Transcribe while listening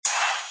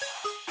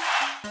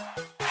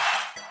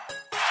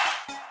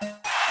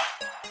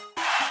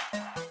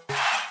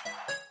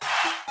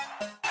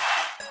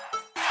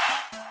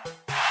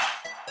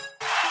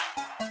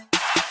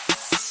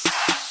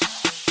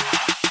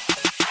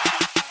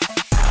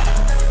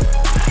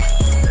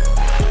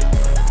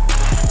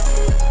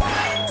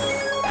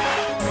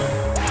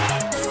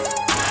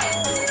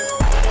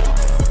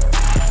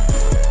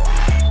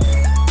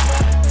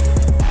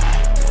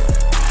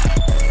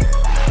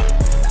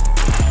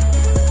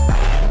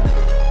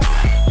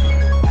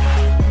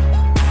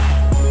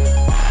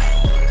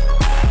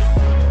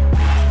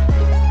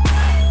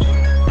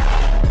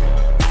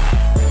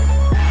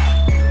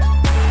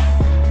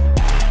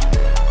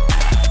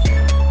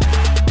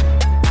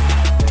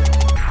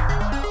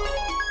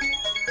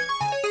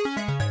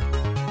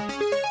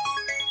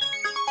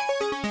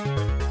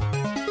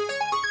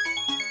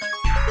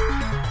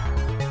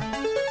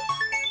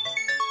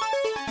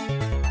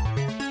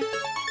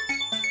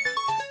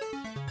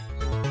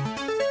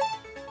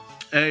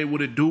Hey,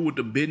 what it do? What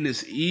the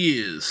business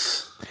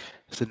is?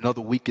 It's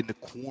another week in the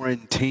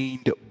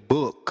quarantined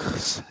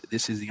books.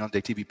 This is the On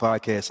Deck TV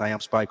podcast. I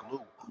am Spike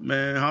Lou.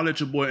 Man, holla at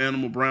your boy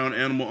Animal Brown,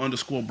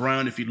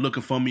 Animal_Brown if you're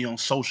looking for me on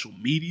social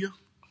media.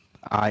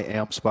 I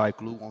am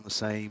Spike Lou on the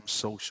same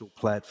social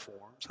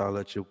platforms.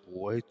 Holla at your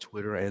boy,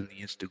 Twitter and the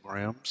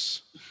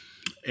Instagrams.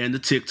 And the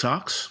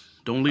TikToks.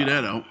 Don't leave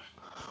that out.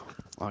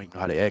 I don't even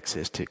know how to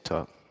access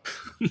TikTok.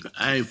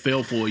 I ain't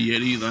fell for it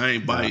yet either. I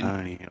ain't biting.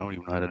 I don't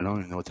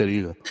even know what that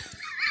is.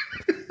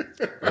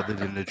 Other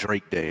than the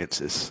Drake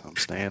dances, I'm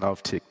staying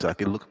off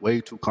TikTok. It looks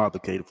way too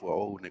complicated for an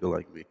old nigga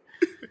like me.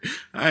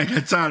 I ain't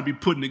got time to be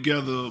putting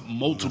together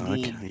multiple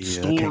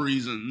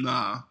stories and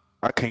nah.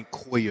 I can't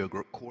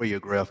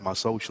choreograph my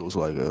socials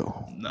like that.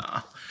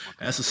 Nah,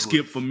 that's a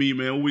skip for me,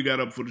 man. What we got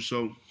up for the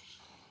show?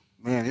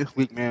 Man, this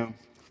week, man,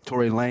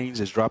 Tory Lanez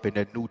is dropping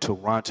that new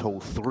Toronto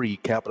 3,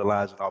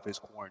 capitalizing off his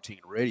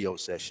quarantine radio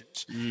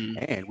sessions.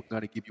 And we're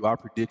going to give you our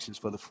predictions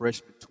for the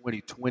freshman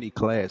 2020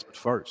 class. But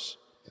first,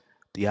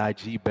 the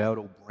IG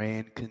battle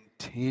brand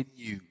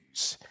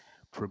continues.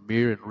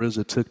 Premier and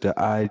RZA took the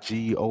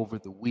IG over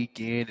the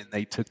weekend, and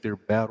they took their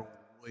battle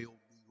royal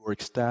New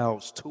York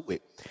styles to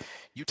it.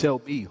 You tell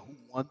me who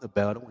won the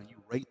battle, and you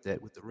rate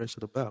that with the rest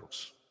of the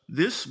battles.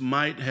 This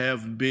might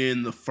have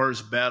been the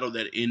first battle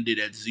that ended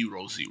at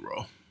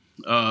 0-0.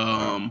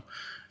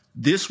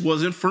 This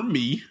wasn't for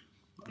me.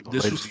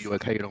 This was you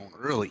hate on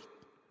early.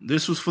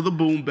 This was for the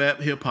boom bap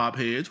hip hop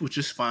heads, which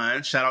is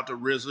fine. Shout out to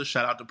RZA,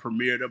 shout out to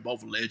Premier. They're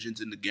both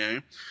legends in the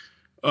game.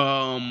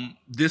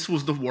 This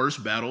was the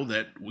worst battle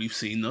that we've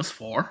seen thus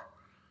far,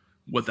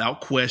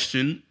 without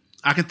question.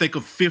 I can think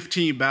of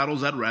 15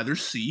 battles I'd rather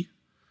see.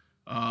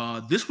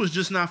 This was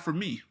just not for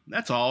me.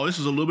 That's all. This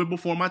was a little bit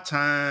before my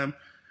time.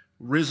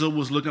 RZA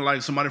was looking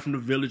like somebody from the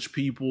Village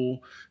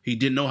People. He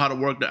didn't know how to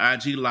work the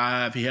IG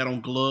Live. He had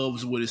on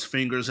gloves with his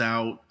fingers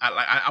out.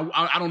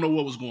 I don't know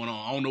what was going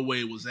on. I don't know where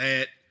it was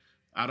at.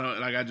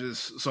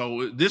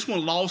 So this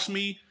one lost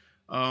me.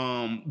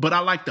 But I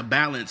like the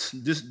balance.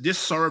 This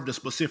served a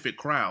specific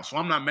crowd, so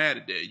I'm not mad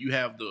at that. You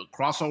have the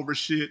crossover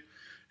shit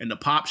and the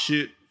pop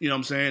shit. You know what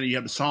I'm saying? You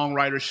have the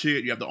songwriter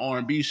shit. You have the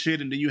R&B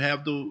shit, and then you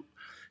have the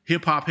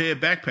hip hop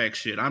head backpack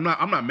shit. I'm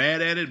not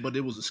mad at it, but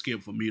it was a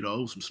skip for me though.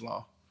 It was some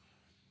slaw.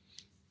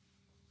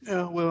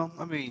 Yeah, well,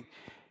 I mean,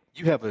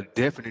 you have a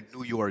definite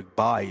New York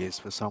bias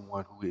for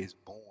someone who is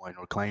born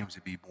or claims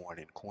to be born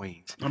in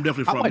Queens. I'm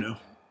definitely from there.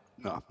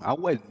 No, I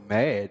wasn't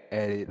mad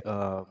at it.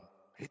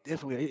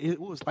 It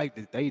was like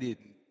that they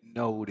didn't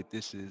know that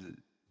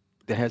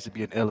there has to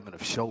be an element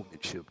of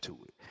showmanship to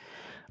it.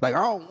 Like,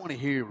 I don't want to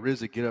hear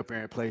RZA get up there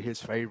and play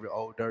his favorite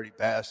Old Dirty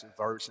Bastard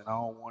verse, and I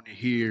don't want to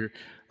hear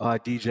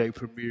DJ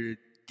Premier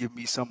give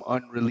me some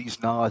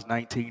unreleased Nas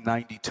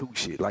 1992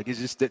 shit. Like, it's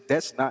just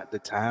that's not the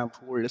time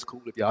for it. It's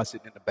cool if y'all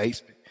sitting in the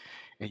basement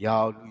and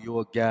y'all New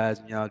York guys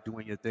and y'all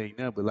doing your thing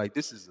now, but like,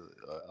 this is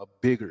a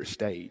bigger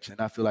stage, and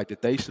I feel like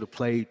that they should have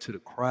played to the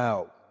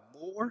crowd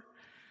more,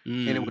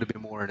 and it would have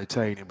been more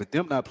entertaining. But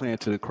them not playing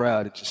to the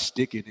crowd and just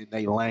sticking in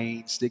their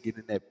lane, sticking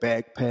in that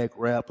backpack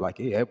rap, like,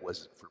 yeah, that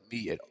wasn't for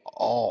me at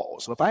all.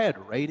 So if I had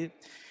to rate it,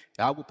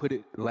 I would put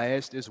it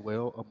last as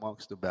well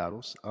amongst the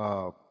battles.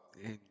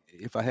 And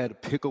if I had to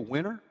pick a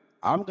winner,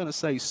 I'm going to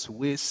say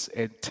Swizz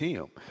and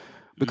Tim.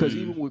 Because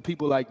even with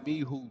people like me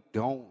who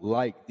don't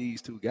like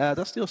these two guys,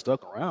 I still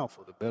stuck around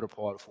for the better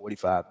part of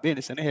 45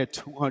 minutes, and they had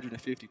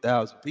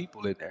 250,000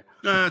 people in there.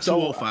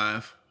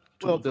 205.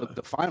 Well,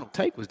 the final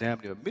take was damn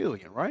near 1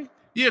 million, right?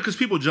 Yeah, because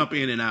people jump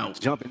in and out.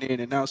 Jumping in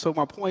and out. So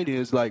my point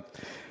is, like,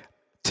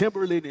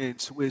 Timberland and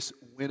Swizz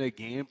win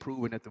again,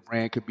 proving that the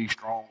brand can be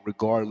strong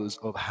regardless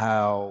of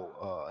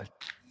how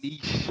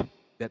niche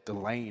that the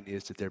lane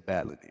is that they're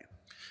battling in.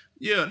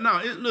 Yeah, no,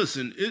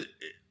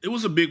 it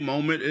was a big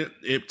moment.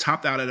 It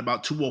topped out at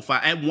about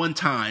 205. At one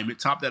time, it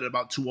topped out at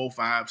about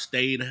 205,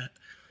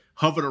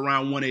 hovered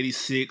around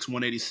 186,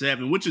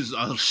 187, which is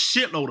a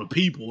shitload of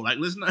people. Like,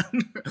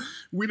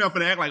 we're not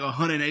going to act like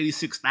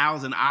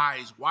 186,000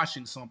 eyes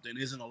watching something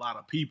isn't a lot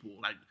of people.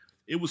 Like,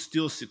 it was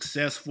still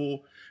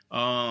successful.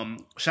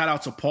 Shout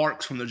out to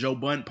Parks from the Joe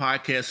Budden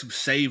podcast who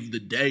saved the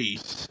day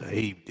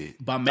Saved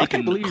it. by I can't making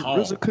the believe call.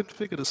 RZA couldn't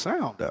figure the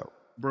sound out.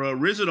 Bro,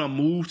 RZA done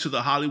moved to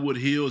the Hollywood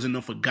Hills and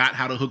then forgot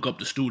how to hook up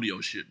the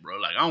studio shit, bro.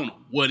 Like, I don't know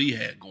what he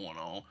had going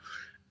on.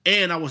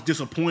 And I was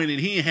disappointed.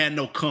 He ain't had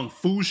no kung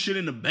fu shit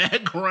in the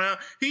background.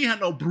 He ain't had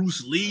no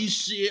Bruce Lee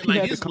shit.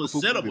 Like, his little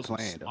setup was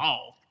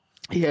small.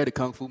 He had a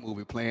kung fu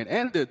movie playing,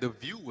 and the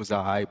view was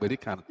alright, but it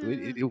kind of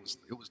it was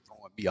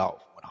throwing me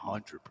off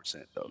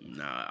 100% though.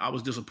 Nah, I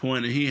was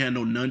disappointed. He had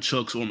no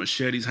nunchucks or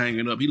machetes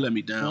hanging up. He let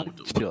me down with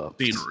the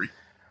scenery.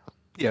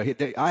 Yeah,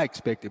 I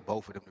expected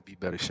both of them to be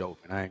better showmen.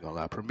 I ain't gonna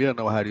lie. Premier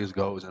know how this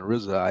goes, and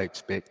RZA I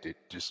expected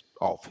just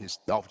off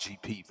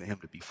GP for him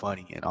to be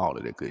funny and all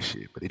of that good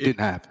shit, but it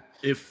didn't happen.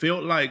 It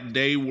felt like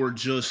they were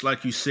just,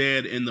 like you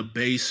said, in the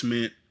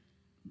basement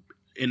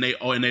in they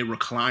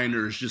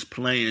recliners just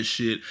playing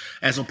shit,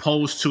 as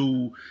opposed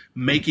to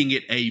making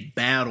it a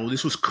battle.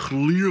 This was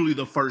clearly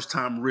the first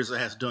time RZA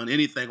has done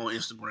anything on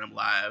Instagram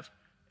Live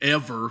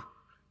ever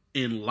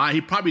in life.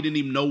 He probably didn't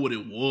even know what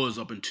it was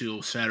up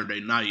until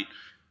Saturday night.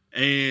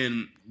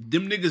 And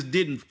them niggas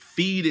didn't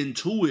feed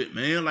into it,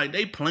 man. Like,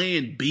 they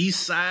playing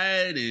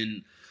B-side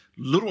and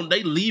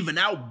they leaving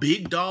out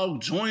big dog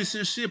joints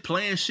and shit,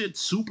 playing shit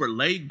super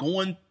late,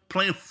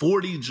 playing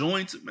 40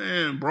 joints.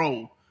 Man,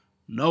 bro,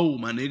 no,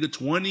 my nigga,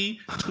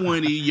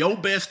 20-20, your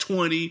best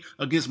 20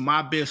 against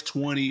my best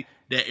 20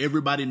 that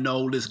everybody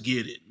know, let's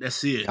get it.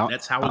 That's it.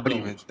 That's how it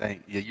goes.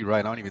 You're right.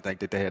 I don't even think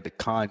that they had the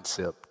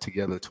concept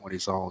together, 20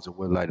 songs or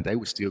what like that. They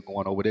were still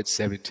going over that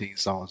 17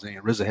 songs in.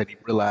 RZA hadn't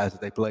even realized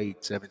that they played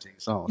 17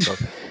 songs. So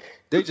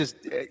they just,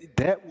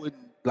 that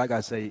wouldn't, like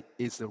I say,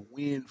 it's a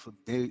win for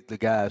the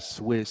guys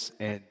Swiss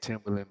and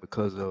Timbaland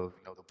because of,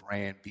 the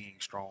brand being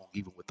strong,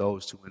 even with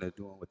those two and they're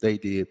doing what they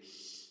did.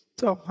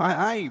 So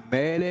I ain't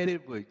mad at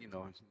it, but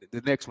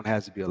the next one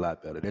has to be a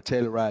lot better. That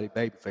Taylor Riley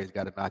Babyface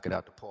got to knock it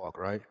out the park,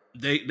 right?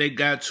 They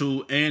got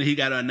to, and he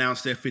got to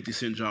announce that 50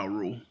 Cent Ja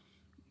Rule.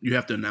 You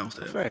have to announce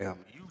that. Fam,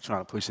 you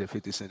trying to push that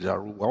 50 Cent Ja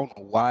Rule? I don't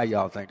know why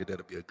y'all think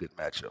that'll be a good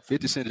matchup.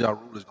 50 Cent Ja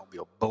Rule is gonna be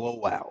a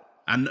blowout.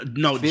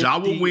 No, Ja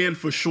will win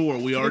for sure.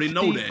 We already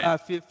know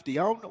that. 50.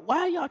 I don't know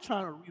why y'all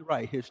trying to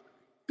rewrite history.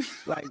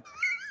 Like,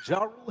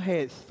 Ja Rule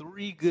had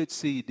 3 good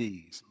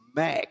CDs.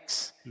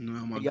 Max.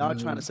 Y'all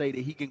trying to say that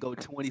he can go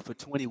 20 for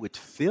 20 with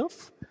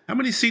Fifth? How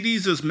many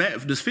CDs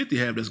does 50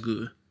 have that's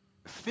good?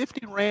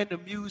 50 ran the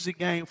music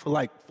game for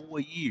like 4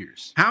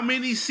 years. How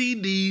many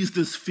CDs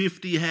does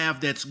 50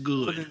 have that's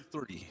good?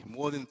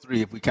 More than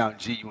three if we count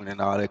G-Unit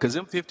and all that. Because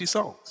them 50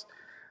 songs.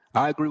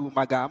 I agree with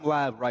my guy. I'm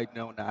live right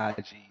now on the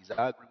IGs.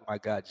 I agree with my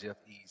guy, Jeff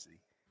Easy.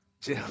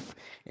 Jeff,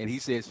 and he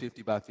says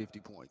 50 by 50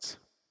 points.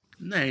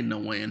 There ain't no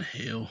way in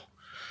hell.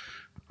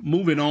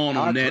 Moving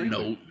on that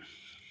note.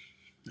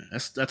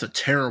 That's a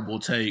terrible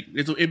take.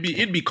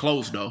 It'd be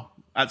close though.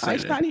 I'd say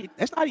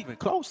that's not even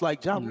close.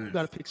 Like, Ja Rule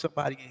got to pick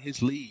somebody in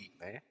his league,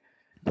 man.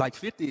 Like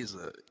 50 is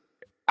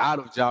out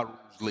of Ja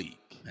Rule's league.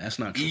 That's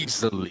not true.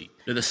 Easily.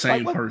 They're the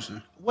same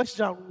person. What's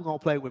Ja Rule gonna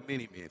play with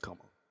Many Men? Come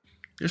on.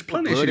 There's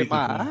plenty of shit he can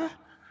play.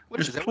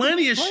 There's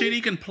plenty of shit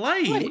he can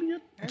play.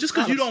 Just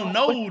because you don't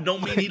know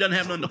don't mean he doesn't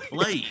have nothing to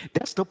play.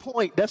 That's the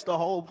point. That's the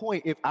whole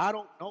point. If I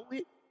don't know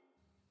it,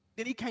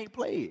 then he can't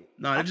play it.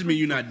 No, that just means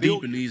you're not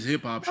deep in these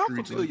hip-hop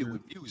streets. I'm familiar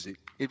with music.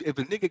 If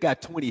a nigga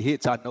got 20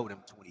 hits, I know them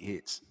 20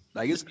 hits.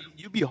 Like,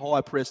 you'd be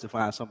hard-pressed to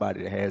find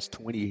somebody that has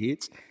 20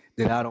 hits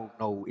that I don't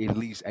know at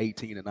least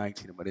 18 or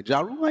 19 of them. And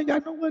Ja Rule ain't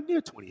got nowhere near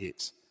 20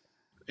 hits.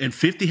 And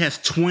 50 has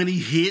 20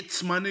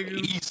 hits, my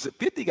nigga?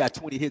 50 got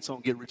 20 hits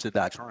on Get Rich or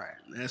Die Trying.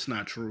 That's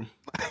not true.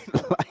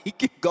 Like, he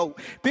can go.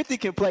 50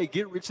 can play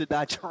Get Rich or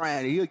Die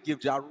Trying. He'll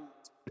give Ja Rule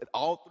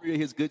all 3 of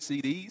his good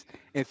CDs,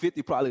 and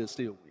 50 probably will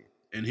still win.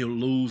 And he'll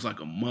lose like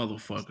a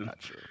motherfucker.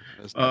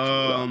 That's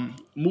not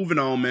true. Moving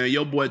on, man.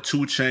 Your boy 2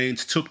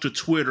 Chainz took to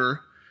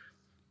Twitter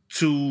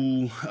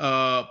to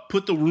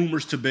put the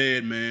rumors to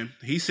bed, man.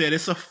 He said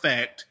it's a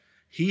fact.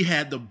 He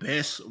had the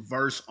best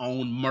verse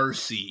on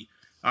Mercy.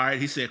 All right,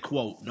 he said,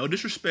 quote, "No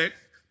disrespect,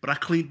 but I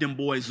cleaned them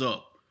boys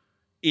up."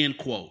 End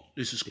quote.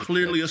 This is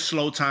clearly a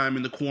slow time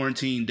in the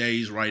quarantine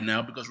days right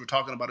now because we're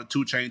talking about a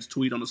 2 Chainz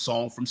tweet on a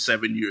song from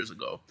 7 years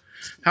ago.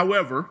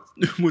 However,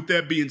 with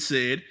that being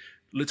said,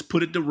 let's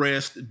put it to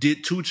rest.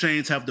 Did 2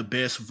 Chainz have the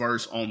best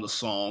verse on the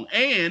song?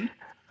 And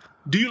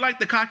do you like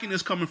the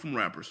cockiness coming from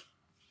rappers?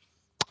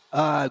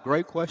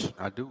 Great question.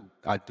 I do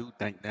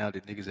think now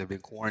that niggas have been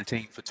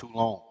quarantined for too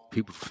long,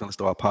 people finna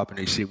start popping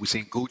their shit. We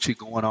seen Gucci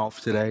going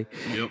off today.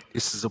 Yep.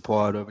 This is a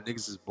part of it.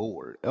 Niggas is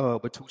bored.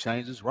 But 2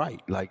 Chainz is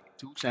right. Like,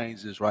 2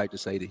 Chainz is right to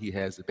say that he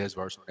has the best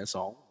verse on that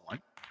song. One,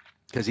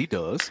 because he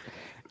does.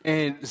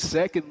 And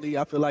secondly,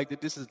 I feel like that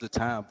this is the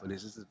time for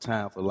this. This is the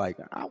time for, like,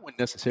 I wouldn't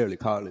necessarily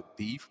call it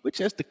beef, but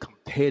just the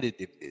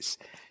competitiveness.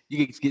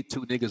 You can get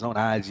 2 niggas on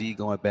IG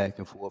going back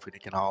and forth, and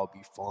it can all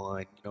be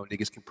fun.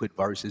 Niggas can put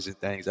verses and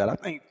things out. I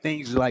think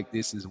things like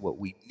this is what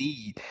we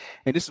need,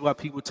 and this is why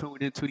people tune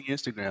into the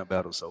Instagram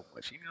battle so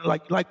much.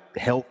 Like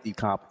healthy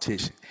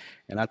competition,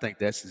 and I think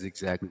that's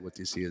exactly what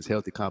this is: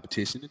 healthy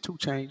competition. And 2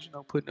 Chainz,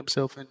 putting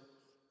himself in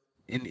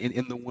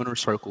in the winner's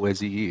circle as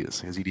he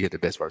is, as he had the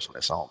best verse on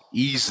that song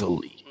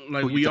easily.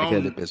 Like Who you think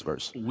had the best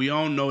verse? we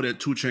all know that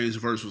 2 Chainz's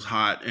verse was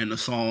hot and the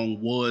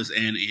song was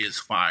and is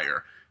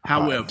fire.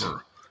 Hot.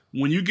 However,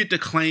 when you get to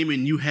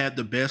claiming you had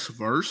the best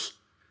verse,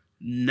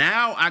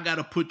 now I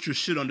gotta put your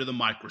shit under the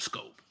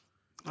microscope.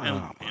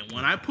 And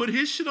when I put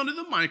his shit under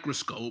the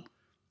microscope,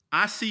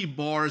 I see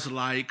bars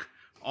like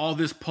all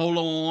this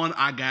polo on,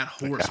 I got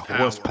horsepower.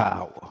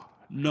 Horsepower.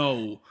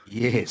 No.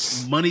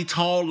 Yes. Money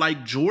tall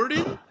like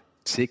Jordan?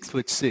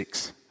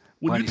 6'6".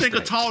 When Money you think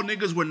stacks. of tall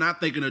niggas, we're not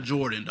thinking of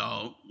Jordan,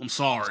 dog. I'm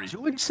sorry.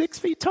 Jordan 6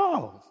 feet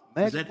tall.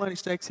 Magic that- Money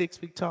Stack 6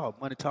 feet tall.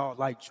 Money tall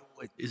like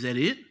Jordan. Is that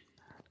it?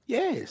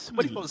 Yes.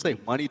 What are you supposed to say?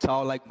 Money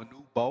tall like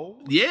Manu Bowl?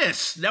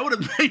 Yes, that would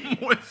have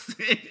made more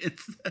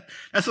sense.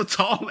 That's a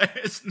tall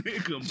ass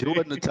nigga, man.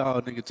 Jordan a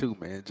tall nigga too,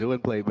 man.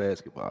 Jordan played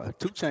basketball.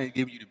 2 Chainz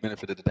giving you the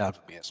benefit of the doubt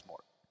for being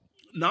smart.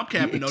 No, I'm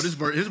capping. No, his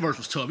verse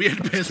was tough. He had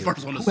the best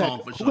verse on the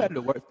song for Who sure. had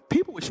the worst?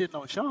 People were shitting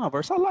on Sean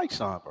verse. I like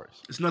Sean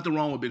verse. There's nothing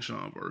wrong with Big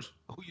Sean verse.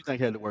 Who you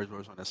think had the worst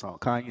verse on that song?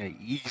 Kanye.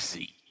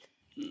 Easy.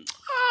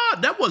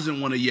 That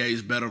wasn't one of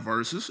Ye's better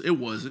verses. It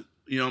wasn't.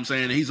 You know what I'm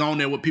saying? He's on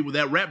there with people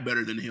that rap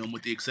better than him,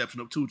 with the exception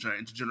of 2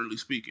 Chainz, generally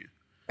speaking.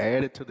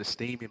 Added to the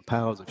steaming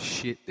piles of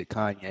shit that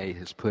Kanye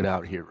has put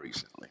out here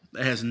recently.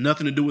 That has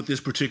nothing to do with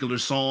this particular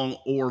song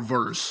or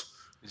verse.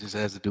 It just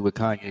has to do with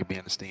Kanye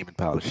being a steaming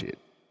pile of shit.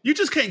 You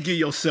just can't give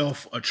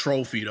yourself a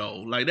trophy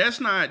though. Like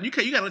that's not. You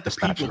gotta let the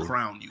not people true.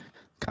 crown you.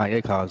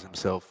 Kanye calls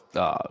himself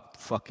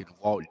fucking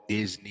Walt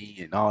Disney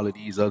and all of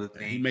these other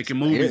things. He making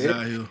movies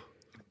out here.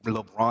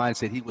 LeBron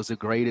said he was the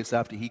greatest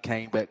after he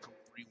came back from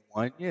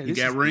 3-1. Yeah, He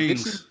got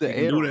rings. This is the He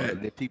can do era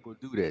that. that people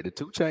do that. The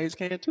 2 Chainz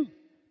can too.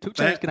 2 Fact.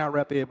 Chainz can out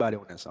rap everybody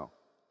on that song.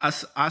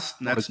 That's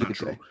not good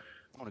true. day.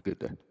 On a good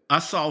day. I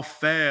saw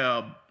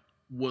Fab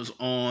was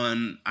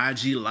on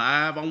IG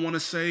Live. I want to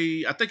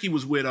say. I think he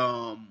was with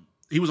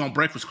he was on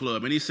Breakfast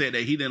Club, and he said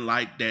that he didn't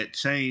like that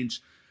Chainz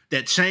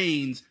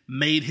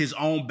made his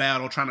own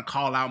battle, trying to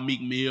call out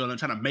Meek Mill and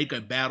trying to make a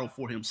battle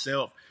for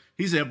himself.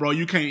 He said, "Bro,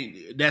 you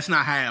can't. That's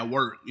not how it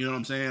works. You know what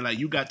I'm saying? Like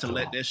you got to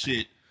let that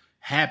shit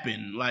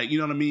happen. Like you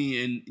know what I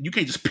mean. And you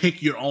can't just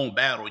pick your own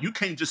battle. You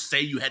can't just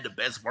say you had the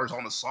best verse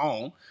on the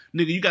song,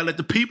 nigga. You gotta let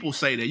the people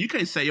say that. You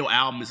can't say your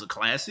album is a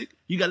classic.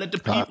 You gotta let the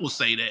people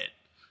say that."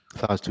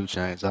 If I was 2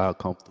 Chainz, I'll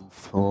come through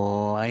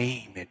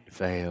flaming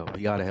Fab.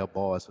 You gotta have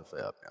bars for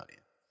Fab now then.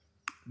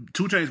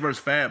 2 Chainz versus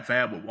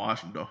Fab would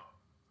wash him though.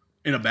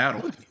 In a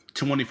battle.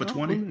 20 for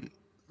 20.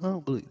 I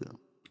don't believe that.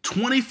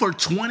 20 for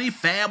 20,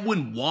 Fab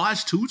wouldn't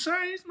wash 2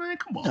 Chainz? Man,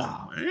 come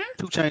on, man.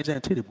 2 Chainz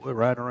and Titty Boy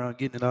riding around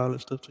getting and all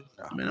that stuff too.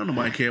 Nah. Man, don't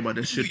nobody care about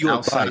that shit New York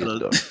outside bias, of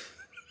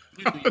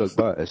though. New York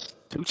bias.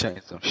 2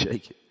 Chainz don't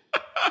shake it.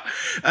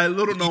 A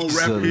little known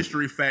rap Easily.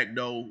 history fact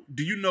though.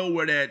 Do you know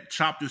where that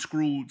chopped and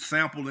screwed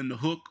sample in the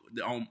hook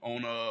on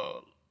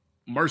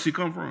Mercy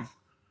come from?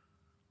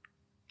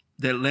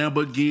 That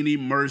Lamborghini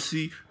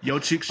Mercy, yo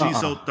chick, she's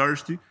so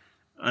thirsty.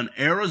 An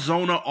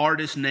Arizona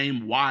artist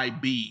named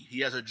YB. He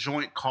has a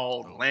joint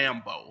called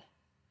Lambo.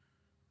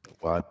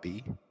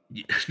 YB.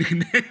 Yeah,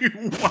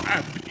 named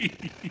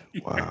YB.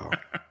 Wow.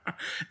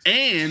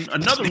 And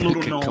another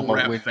little Can known come up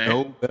rap with fact.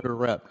 no better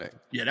rap name.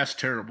 Yeah, that's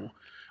terrible.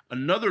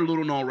 Another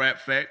little known rap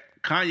fact.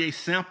 Kanye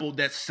sampled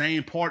that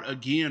same part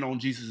again on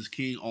Jesus is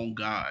King on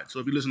God. So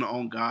if you listen to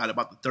On God,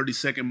 about the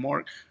 30-second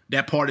mark,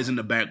 that part is in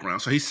the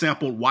background. So he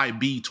sampled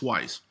YB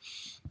twice.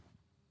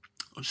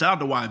 Shout out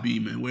to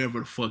YB, man, wherever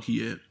the fuck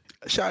he at.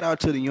 Shout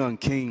out to the young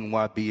King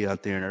YB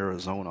out there in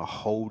Arizona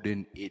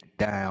holding it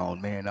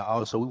down, man.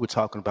 Also, we were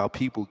talking about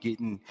people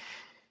getting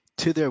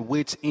to their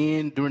wits'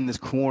 end during this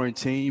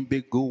quarantine.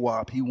 Big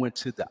Guwap, he went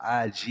to the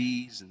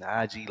IGs and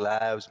the IG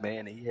Lives,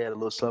 man, and he had a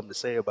little something to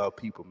say about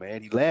people,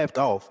 man. He laughed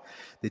off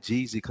the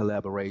Jeezy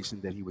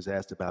collaboration that he was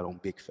asked about on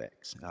Big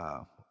Facts.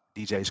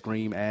 DJ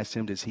Scream asked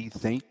him, does he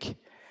think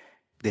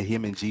that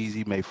him and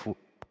Jeezy may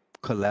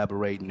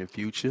collaborate in the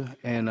future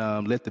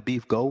and let the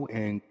beef go?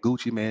 And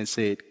Gucci Man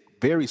said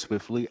very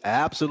swiftly,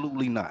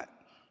 absolutely not.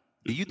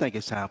 Do you think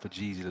it's time for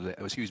Gucci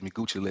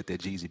to let that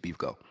Jeezy beef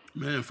go?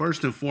 Man,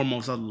 first and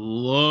foremost, I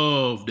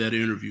love that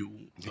interview.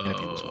 Him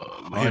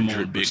on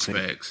Big 100%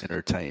 Facts.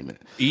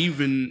 entertainment.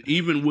 Even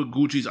with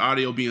Gucci's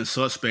audio being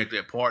suspect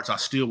at parts, I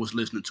still was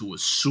listening to it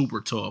super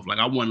tough. Like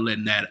I wasn't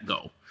letting that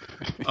go.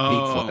 He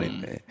funny,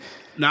 man.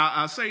 Now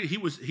I say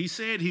he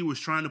said he was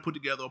trying to put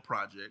together a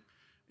project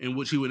in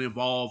which he would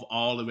involve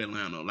all of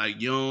Atlanta,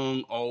 like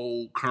young,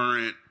 old,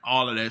 current,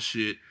 all of that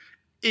shit,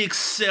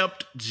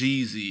 except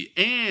Jeezy.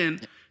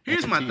 And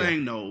here's my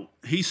thing though.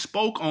 He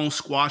spoke on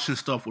squashing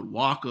stuff with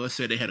Walker,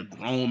 said they had a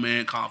grown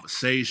man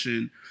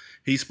conversation.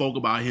 He spoke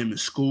about him and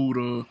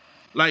Scooter.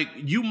 Like,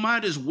 you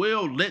might as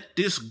well let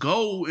this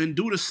go and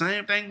do the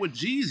same thing with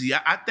Jeezy.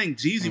 I think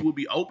Jeezy will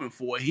be open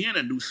for it. He in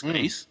a new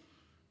space.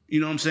 You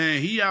know what I'm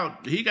saying?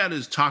 He got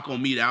his taco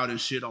meat out and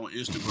shit on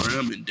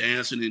Instagram and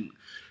dancing and,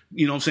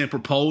 you know what I'm saying,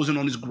 proposing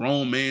on this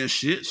grown man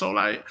shit. So,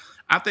 like,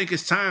 I think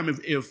it's time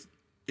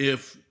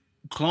if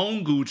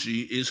Clone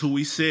Gucci is who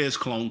he says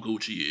Clone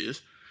Gucci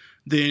is,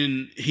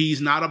 then he's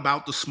not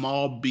about the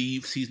small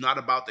beefs. He's not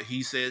about the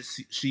he says,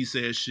 she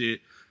says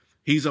shit.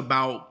 He's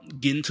about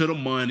getting to the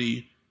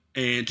money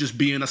and just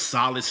being a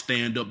solid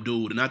stand-up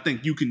dude. And I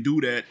think you can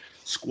do that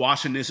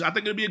squashing this. I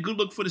think it'll be a good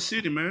look for the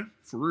city, man.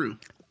 For real.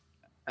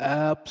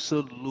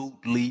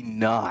 Absolutely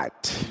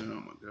not. Oh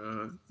my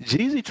God.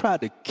 Jeezy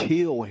tried to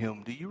kill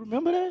him. Do you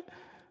remember that?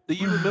 Do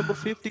you remember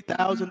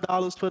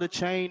 $50,000 for the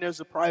chain as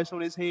a price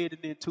on his head,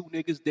 and then two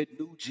niggas that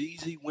knew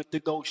Jeezy went to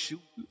go shoot?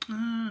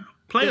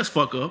 Players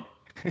fuck up.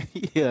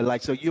 Yeah,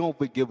 like, so you don't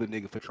forgive a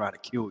nigga for trying to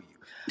kill you.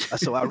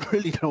 So I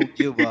really don't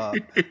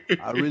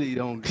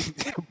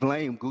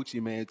blame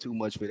Gucci Mane too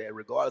much for that,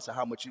 regardless of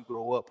how much you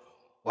grow up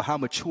or how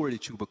mature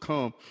that you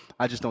become.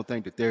 I just don't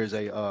think that there's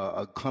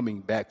a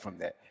coming back from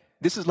that.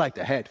 This is like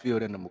the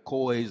Hatfield and the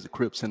McCoys, the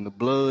Crips and the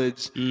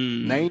Bloods.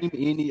 Name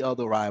any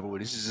other rivalry.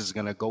 This is just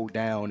gonna go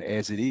down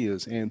as it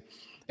is. And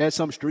as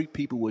some street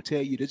people will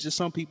tell you, there's just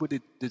some people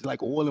that's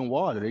like oil and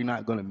water. They're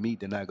not gonna meet.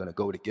 They're not gonna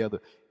go together.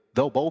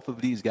 Though both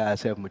of these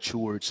guys have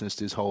matured since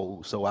this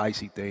whole So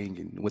Icy thing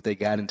and what they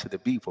got into the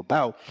beef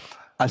about,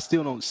 I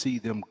still don't see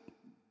them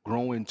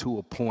growing to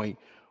a point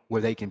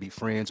where they can be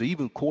friends or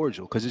even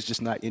cordial, because it's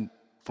just not in,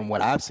 from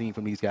what I've seen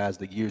from these guys,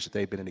 the years that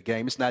they've been in the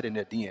game, it's not in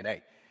their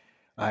DNA.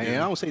 And I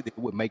don't say that it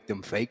would make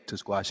them fake to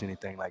squash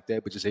anything like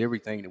that, but just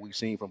everything that we've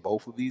seen from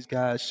both of these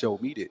guys show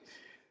me that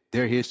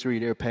their history,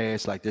 their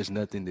past, like there's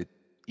nothing that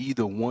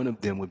either one of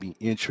them would be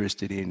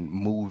interested in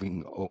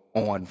moving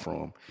on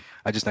from.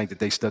 I just think that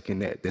they stuck in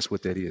that. That's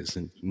what that is.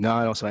 And no,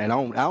 I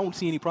don't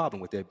see any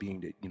problem with that being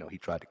that, he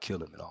tried to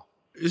kill him at all.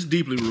 It's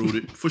deeply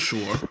rooted for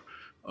sure.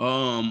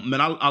 Man,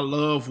 I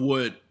love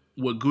what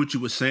Gucci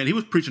was saying. He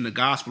was preaching the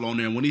gospel on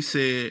there when he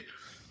said.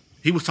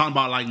 He was talking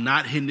about like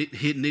not hit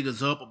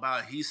niggas up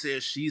about he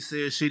said, she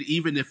said shit,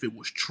 even if it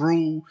was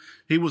true.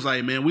 He was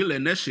like, man, we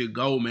letting that shit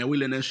go, man. We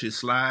letting that shit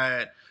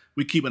slide.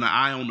 We keeping an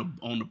eye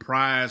on the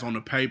prize, on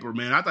the paper,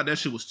 man. I thought that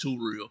shit was too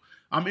real.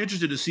 I'm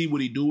interested to see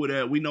what he do with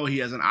that. We know he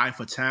has an eye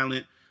for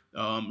talent.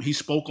 He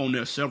spoke on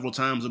there several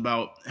times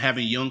about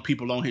having young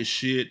people on his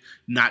shit,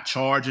 not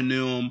charging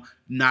them,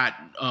 not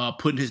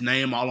putting his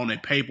name all on their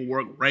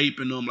paperwork,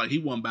 raping them. Like, he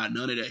wasn't about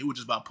none of that. He was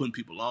just about putting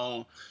people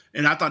on.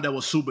 And I thought that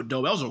was super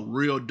dope. That was a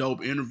real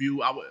dope interview.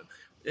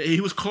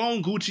 He was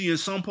clone Gucci in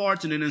some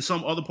parts, and then in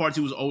some other parts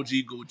he was OG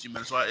Gucci,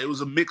 man. So it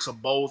was a mix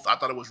of both. I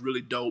thought it was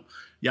really dope.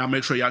 Y'all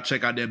make sure y'all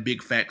check out that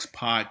Big Facts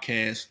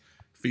podcast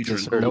featuring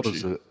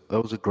Gucci.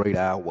 That was a great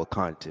hour of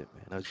content,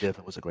 man. That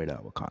definitely was a great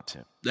hour of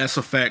content. That's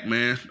a fact,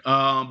 man.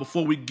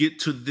 Before we get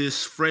to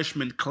this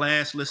freshman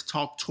class, let's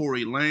talk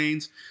Tory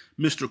Lanez.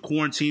 Mr.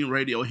 Quarantine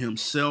Radio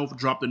himself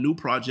dropped a new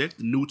project,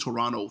 the New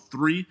Toronto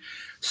 3.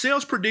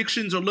 Sales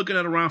predictions are looking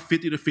at around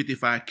 50 to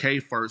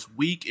 55K first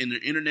week, and the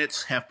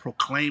internets have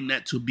proclaimed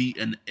that to be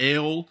an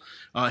L.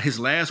 His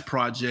last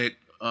project,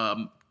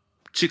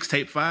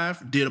 Chixtape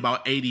 5, did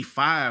about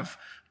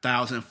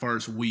 85,000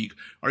 first week.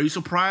 Are you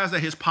surprised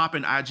that his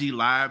poppin' IG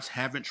lives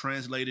haven't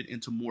translated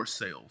into more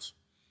sales?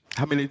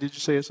 How many did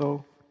you say it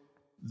sold?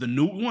 The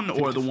new one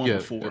or the one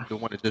before? The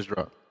one that just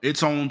dropped.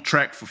 It's on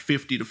track for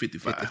 50 to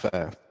 55.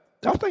 55.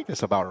 I think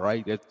that's about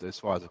right. As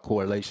far as a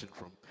correlation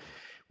from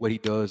what he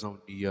does on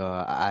the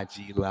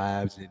IG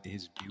lives and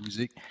his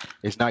music.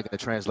 It's not going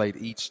to translate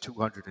each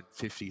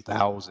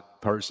 250,000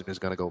 person is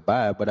going to go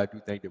by, but I do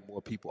think that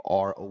more people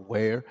are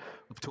aware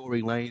of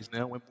Tory Lanez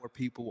now, and more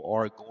people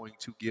are going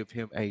to give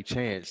him a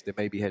chance that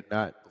maybe had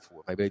not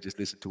before. Maybe they just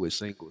listened to his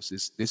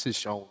singles. This has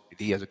shown that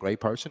he has a great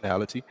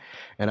personality,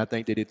 and I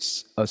think that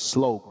it's a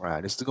slow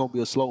grind. It's going to be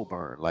a slow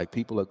burn. Like,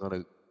 people are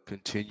going to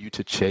continue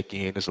to check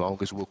in as long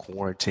as we're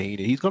quarantined,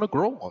 and he's going to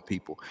grow on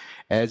people.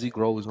 As he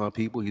grows on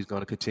people, he's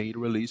going to continue to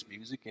release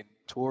music, and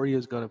Tory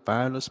is going to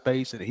find a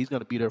space, and he's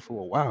going to be there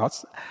for a while.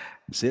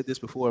 I've said this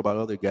before about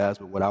other guys,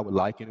 but what I would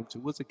liken him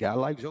to is a guy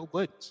like Joe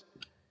Budden.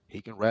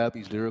 He can rap,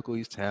 he's lyrical,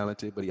 he's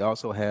talented, but he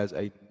also has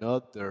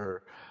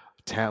another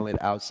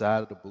talent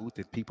outside of the booth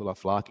that people are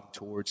flocking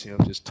towards him,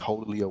 just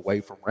totally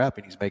away from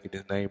rapping. He's making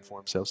his name for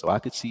himself. So I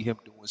could see him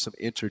doing some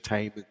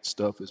entertainment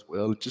stuff as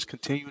well, and just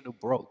continuing to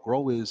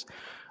grow his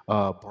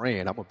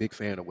brand. I'm a big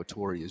fan of what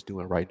Tory is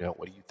doing right now.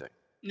 What do you think?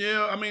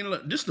 Yeah, I mean,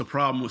 look, this is the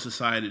problem with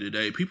society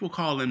today. People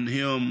calling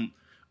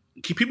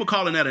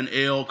that an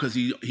L because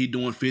he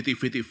doing 50,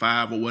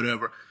 55 or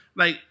whatever.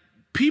 Like,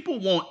 people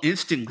want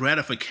instant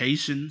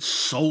gratification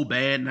so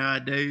bad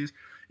nowadays.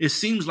 It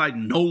seems like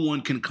no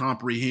one can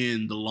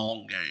comprehend the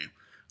long game.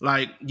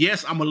 Like,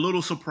 yes, I'm a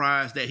little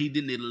surprised that he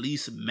didn't at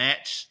least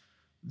match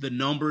the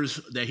numbers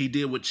that he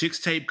did with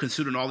Chixtape,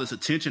 considering all this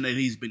attention that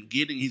he's been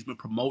getting. He's been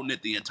promoting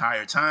it the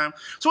entire time.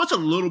 So it's a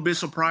little bit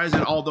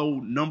surprising, although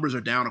numbers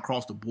are down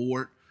across the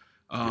board.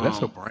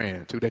 That's a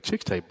brand, too. That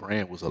Chixtape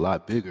brand was a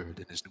lot bigger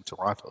than this New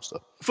Toronto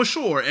stuff. For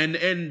sure. And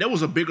there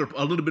was a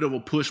little bit of a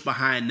push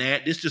behind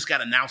that. This just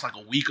got announced like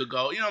a week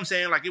ago. You know what I'm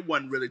saying? Like, it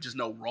wasn't really just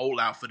no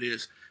rollout for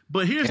this.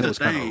 But here's the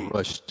thing. Kind of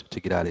rushed to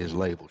get out of his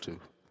label, too.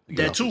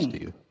 That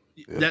too.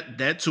 Yeah.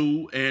 That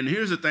too. And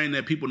here's the thing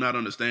that people not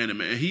understanding,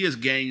 man. He has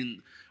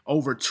gained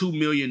over 2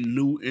 million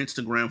new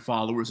Instagram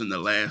followers in the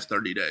last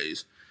 30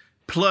 days.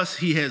 Plus,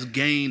 he has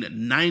gained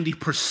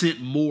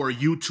 90% more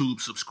YouTube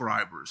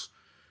subscribers.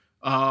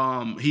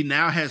 He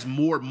now has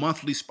more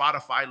monthly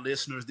Spotify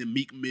listeners than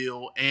Meek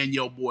Mill and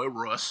your boy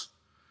Russ.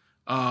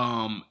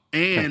 Can't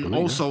And believe that.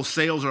 also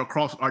sales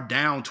are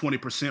down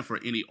 20% for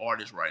any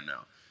artist right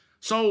now.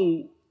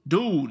 So,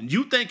 dude,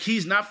 you think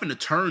he's not finna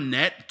turn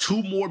that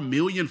 2 more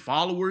million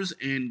followers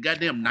and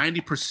goddamn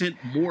 90%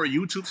 more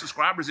YouTube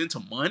subscribers into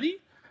money?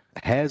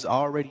 Has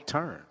already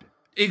turned.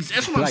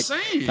 That's what I'm like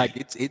saying.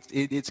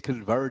 it's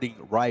converting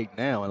right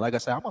now. And like I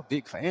said, I'm a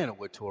big fan of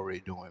what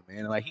Tory doing,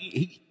 man. Like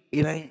he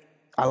it ain't.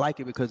 I like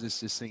it because it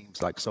just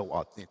seems like so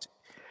authentic.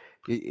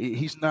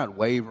 He's not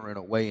wavering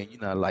away, and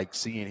you're not like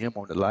seeing him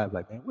on the live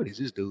like, man, what is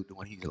this dude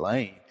doing? He's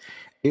lame.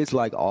 It's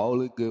like all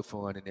the good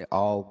fun, and it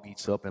all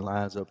meets up and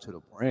lines up to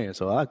the brand.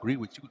 So I agree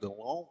with you. The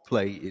long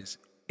play is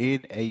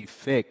in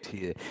effect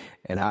here,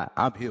 and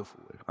I'm here for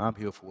it. I'm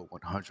here for it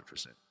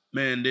 100%.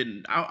 Man,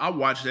 didn't I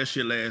watched that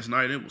shit last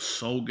night. It was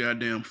so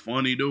goddamn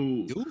funny,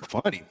 dude. Dude,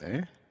 funny man.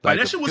 Like Like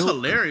that the shit was build,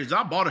 hilarious.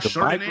 I bought a the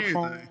shirt and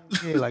microphone,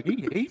 everything. yeah, like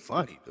he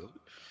funny, dude.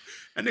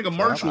 That nigga So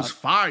merch was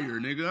fire,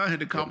 nigga. I had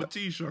to yeah, cop a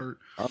t-shirt.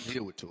 I'm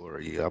here with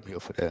Tory. Yeah, I'm here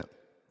for that.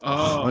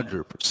 Um,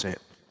 100%.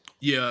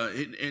 yeah,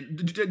 and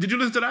did you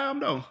listen to the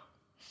album though?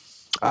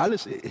 I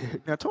listen.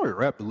 Now Tory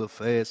rapped a little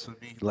fast for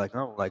me. Like I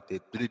don't like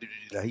that.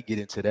 Like, he get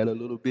into that a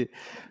little bit.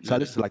 So I Yeah,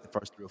 listened to like the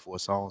first 3 or 4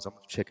 songs. I'm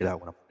gonna check it out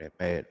when I'm that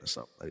mad or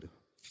something later.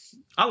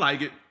 I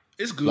like it.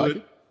 It's Like good.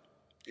 it?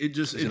 It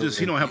just Is it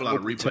he don't have a lot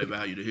of open replay take?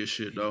 value to his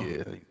shit though. Yeah,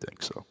 I didn't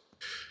think so.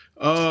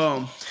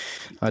 Um,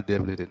 I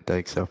definitely didn't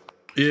think so.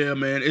 yeah,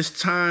 man, it's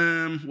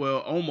time. Well,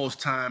 almost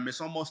time. It's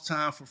almost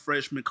time for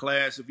freshman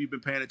class. If you've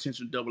been paying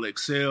attention to Double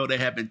XL, they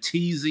have been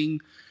teasing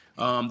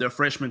their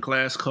freshman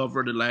class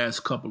cover the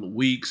last couple of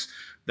weeks.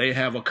 They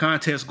have a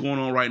contest going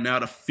on right now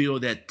to fill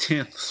that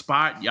 10th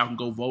spot. Y'all can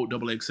go vote,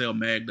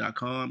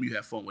 doublexlmag.com. You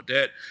have fun with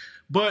that.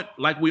 But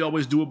like we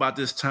always do about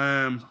this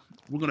time,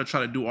 we're going to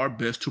try to do our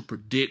best to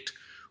predict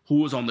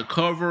who is on the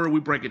cover. We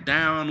break it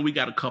down. We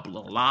got a couple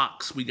of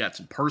locks. We got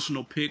some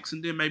personal picks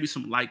and then maybe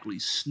some likely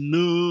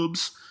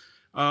snubs.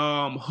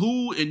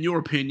 Who, in your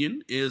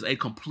opinion, is a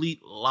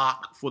complete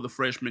lock for the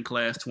freshman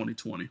class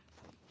 2020?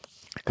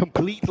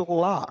 Complete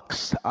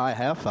locks. I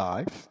have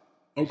 5.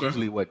 There's Okay.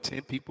 usually what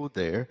 10 people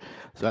there,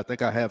 so I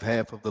think I have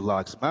half of the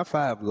locks. My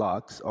 5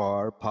 locks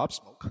are Pop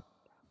Smoke,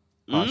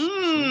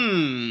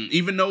 possibly.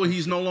 Even though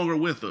he's no longer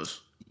with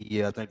us.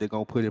 Yeah, I think they're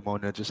gonna put him on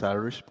there just out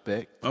of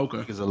respect. I Okay.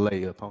 think it's a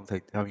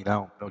layup. I mean, I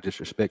don't no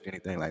disrespect or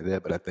anything like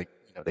that, but I think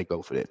they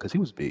go for that because he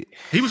was big.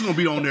 He was going to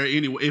be on there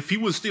anyway. If he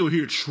was still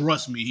here,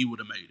 trust me, he would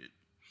have made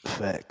it.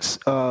 Facts.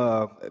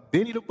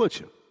 Benny the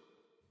Butcher.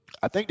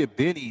 I think that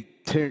Benny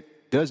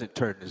doesn't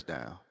turn this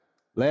down.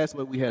 Last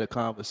week we had a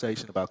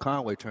conversation about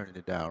Conway turning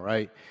it down,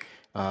 right?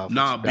 From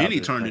Nah, Benny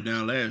turned it 2020.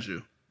 down last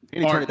year.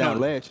 Benny Or, turned it down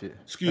no, last year.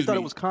 I excuse thought it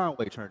me. was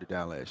Conway turned it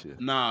down last year.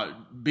 Nah,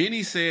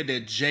 Benny said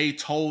that Jay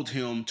told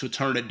him to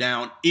turn it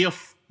down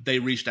if they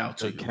reached out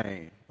to It him.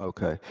 came.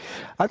 Okay.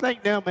 I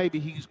think now maybe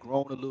he's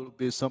grown a little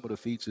bit. Some of the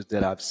features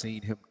that I've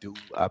seen him do,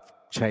 I've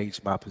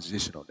changed my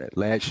position on that.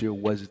 Last year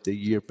wasn't the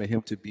year for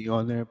him to be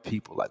on there.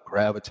 People like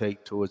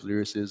gravitate towards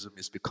lyricism.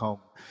 It's become,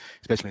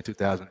 especially in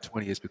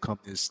 2020, it's become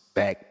this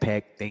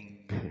backpack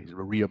thing, a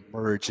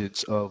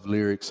reemergence of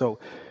lyrics. So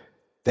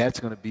that's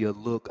going to be a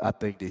look I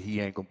think that he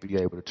ain't going to be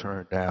able to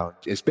turn down,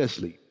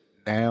 especially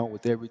now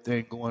with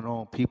everything going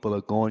on. People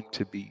are going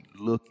to be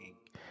looking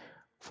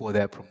for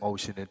that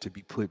promotion and to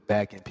be put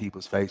back in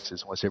people's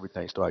faces once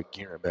everything starts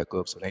gearing back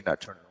up so they're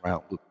not turning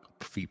around with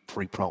free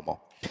promo.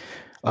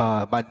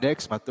 My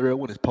third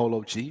one is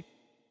Polo G.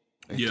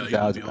 In Yeah, he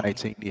gonna be on.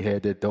 2019, he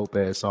had that dope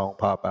ass song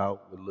pop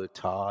out with Lil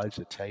Taj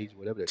or Tage,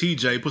 whatever that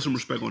TJ, put some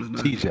respect on his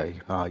name.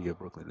 TJ. Yeah,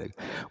 Brooklyn nigga.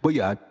 But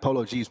yeah,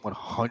 Polo G is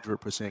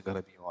 100%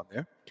 gonna be on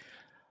there.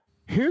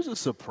 Here's a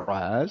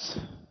surprise.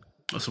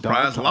 A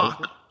surprise Don lock.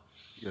 Toliver.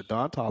 Yeah,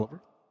 Don Toliver.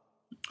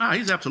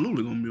 He's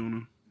absolutely gonna be on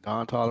there.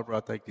 Don Toliver,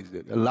 I think, is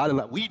a lot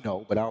of we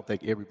know, but I don't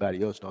think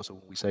everybody else knows. So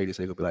when we say this,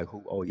 they're gonna be like,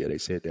 "Who? Oh yeah, they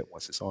said that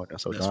once it's on there."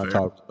 So That's Don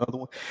fair. Toliver's another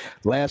one.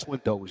 Last one,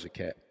 Doja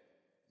Cat.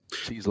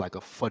 She's like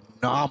a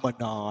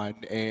phenomenon,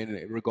 and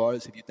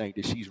regardless if you think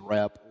that she's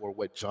rap or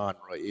what genre,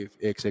 if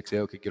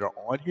XXL could get her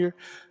on here,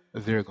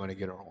 they're gonna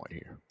get her on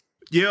here.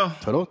 Yeah.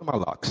 So those are my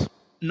locks.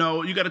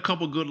 No, you got a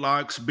couple good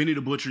locks. Benny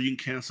the Butcher, you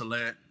can cancel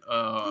that.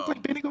 I don't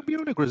think Benny gonna be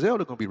on there.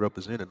 Griselda gonna be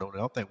represented on there.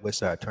 I don't think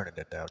Westside turning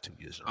that down 2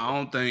 years in a I row.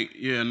 don't think,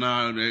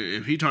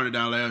 if he turned it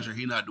down last year,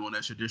 he not doing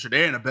that shit this year.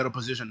 They're in a better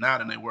position now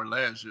than they were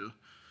last year.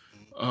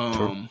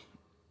 True.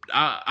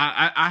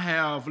 I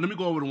have, let me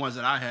go over the ones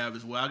that I have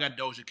as well. I got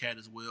Doja Cat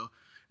as well.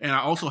 And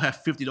I also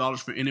have $50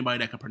 for anybody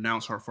that can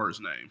pronounce her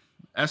first name.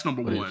 That's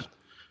number What one.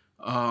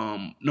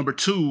 is? Number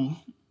two,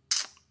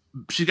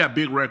 she got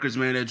big records,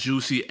 man. That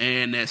Juicy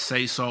and that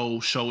Say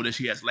So show that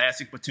she has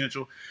lasting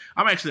potential.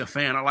 I'm actually a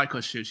fan. I like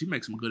her shit. She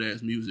makes some good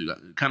ass music.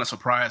 It kind of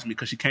surprised me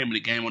because she came in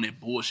the game on that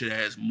bullshit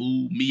ass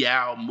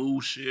meow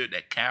moo shit,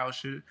 that cow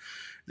shit.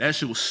 That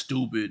shit was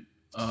stupid.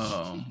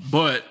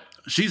 But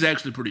she's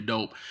actually pretty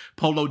dope.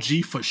 Polo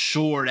G for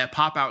sure. That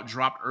pop out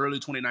dropped early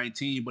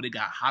 2019, but it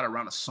got hot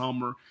around the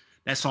summer.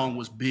 That song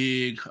was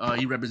big.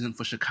 He represented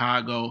for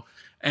Chicago.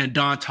 And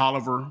Don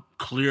Toliver,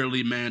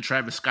 clearly, man,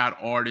 Travis Scott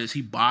artist.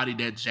 He bodied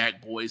that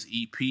Jack Boys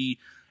EP,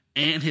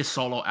 and his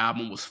solo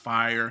album was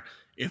fire.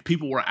 If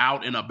people were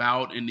out and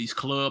about in these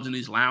clubs and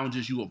these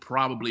lounges, you will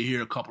probably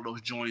hear a couple of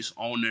those joints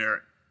on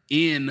there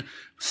in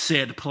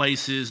said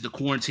places. The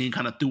quarantine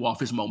kind of threw off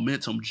his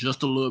momentum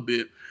just a little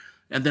bit.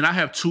 And then I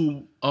have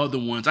two other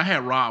ones. I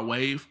had Rod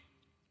Wave.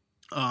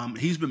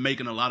 He's been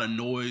making a lot of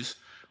noise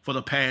for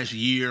the past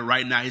year.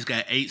 Right now, he's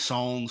got 8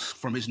 songs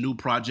from his new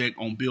project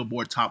on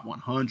Billboard Top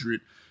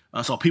 100.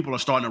 So people are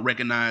starting to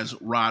recognize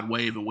Rod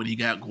Wave and what he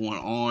got going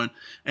on.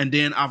 And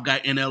then I've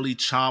got NLE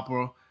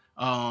Chopper,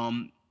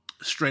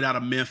 straight out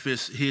of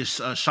Memphis. His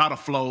Shot of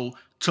Flow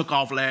took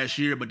off last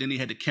year, but then he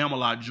had the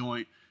Camelot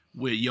joint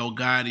with Yo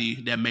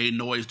Gotti that made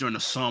noise during the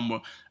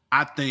summer.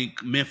 I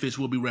think Memphis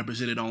will be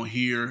represented on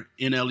here.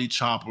 NLE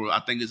Chopper, I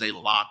think, is a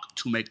lock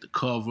to make the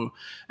cover.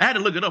 I had to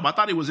look it up. I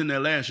thought he was in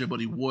there last year, but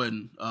he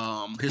wasn't.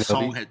 His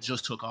song had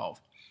just took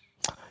off.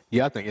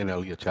 Yeah, I think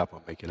NLE Chopper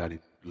will make it. I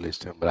didn't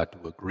list him, but I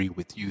do agree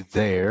with you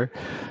there.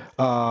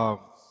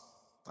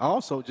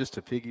 Also, just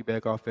to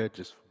piggyback off that,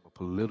 just from a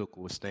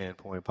political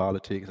standpoint,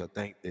 politics, I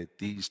think that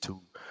these two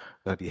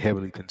going to be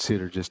heavily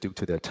considered just due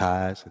to their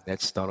ties, and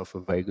that's Stunner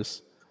for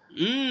Vegas.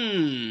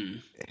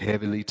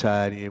 Heavily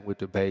tied in with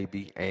the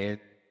baby, and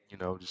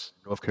just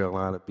North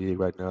Carolina big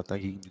right now. I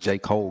think even J.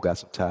 Cole got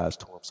some ties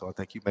to him, so I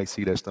think you may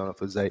see that Stunner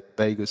for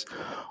Vegas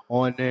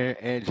on there.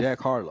 And Jack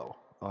Harlow.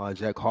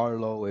 Jack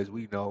Harlow, as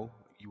we know,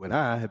 you and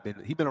I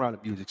he's been around the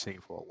music scene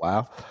for a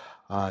while.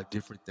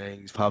 Different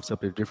things, pops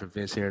up at different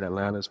events here in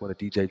Atlanta. It's one of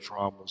DJ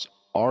Drama's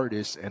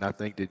artists, and I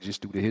think that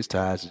just due to his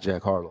ties to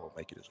Jack Harlow will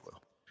make it as well.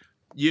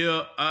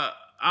 Yeah,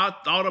 I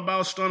thought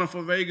about Stunner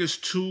for Vegas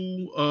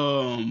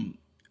too.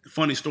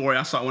 Funny story,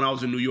 I saw when I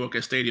was in New York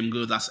at Stadium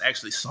Goods, I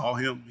actually saw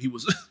him. He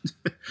was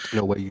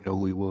No way you know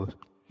who he was.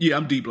 Yeah,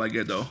 I'm deep like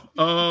that though.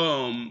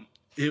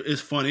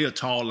 It's funny, a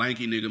tall,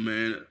 lanky nigga,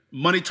 man.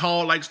 Money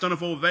tall like Stunner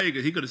for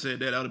Vegas. He could have said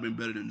that. That would have been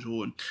better than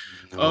Jordan.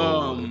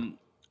 No.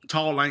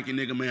 Tall, lanky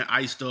nigga, man,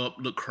 iced up,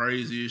 looked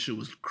crazy. That shit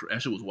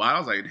was wild. I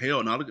was like,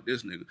 hell no, look at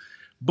this nigga.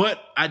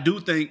 But I do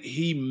think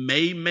he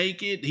may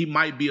make it. He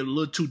might be a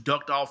little too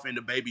ducked off in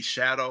the baby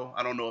shadow.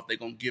 I don't know if they're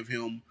going to give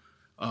him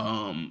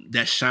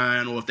that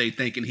shine, or if they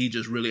thinking he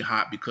just really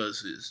hot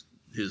because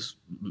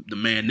the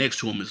man next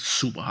to him is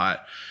super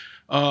hot.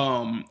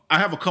 I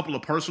have a couple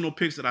of personal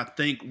picks that I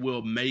think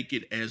will make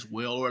it as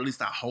well, or at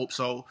least I hope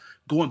so.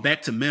 Going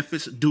back to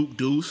Memphis, Duke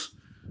Deuce.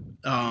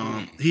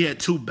 He had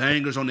 2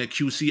 bangers on that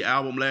QC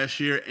album last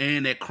year,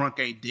 and that Crunk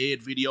Ain't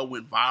Dead video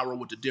went viral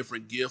with the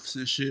different gifts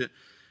and shit.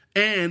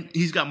 And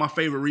he's got my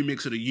favorite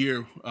remix of the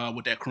year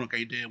with that Crunk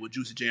Ain't Dead with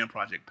Juicy Jam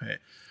Project Pat.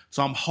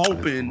 So I'm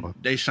hoping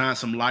they shine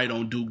some light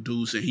on Duke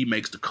Deuce and he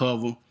makes the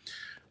cover.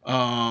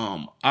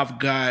 I've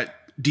got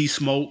D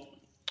Smoke,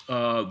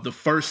 the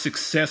first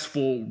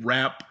successful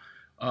rap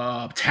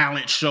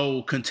talent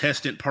show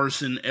contestant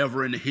person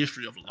ever in the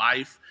history of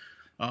life.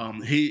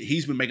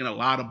 He's been making a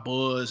lot of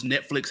buzz.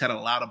 Netflix had a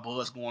lot of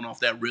buzz going off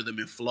that Rhythm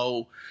and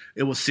Flow.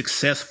 It was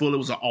successful. It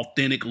was an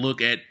authentic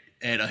look at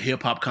a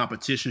hip-hop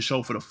competition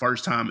show for the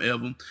first time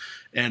ever.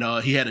 And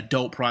he had a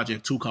dope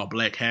project, too, called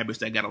Black Habits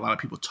that got a lot of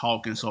people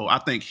talking. So I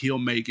think he'll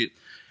make it.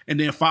 And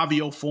then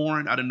Fabio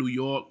Foreign out of New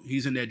York,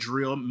 he's in that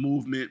drill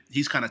movement.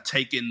 He's kind of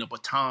taking the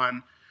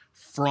baton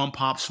from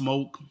Pop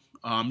Smoke.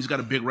 He's got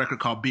a big record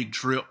called Big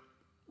Drip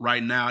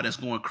right now that's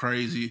going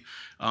crazy.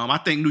 I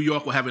think New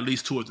York will have at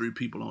least 2 or 3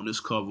 people on this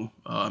cover,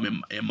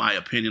 in my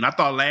opinion. I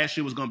thought last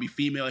year was going to be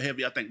female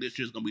heavy. I think this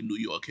year's going to be New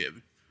York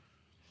heavy.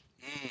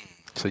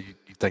 So you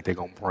think they're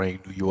going to bring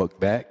New York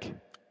back?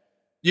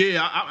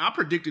 Yeah, I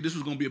predicted this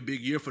was going to be a big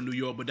year for New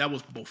York, but that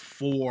was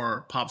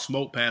before Pop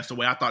Smoke passed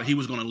away. I thought he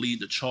was going to lead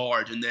the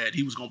charge and that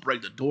he was going to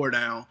break the door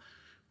down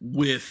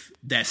with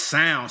that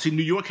sound. See,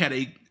 New York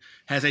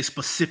has a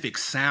specific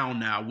sound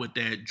now with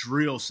that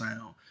drill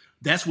sound.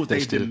 That's what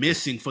they've been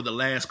missing for the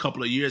last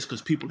couple of years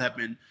because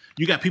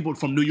you got people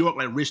from New York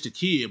like Rich the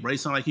Kid, bro. He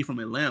sound like he from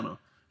Atlanta.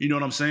 You know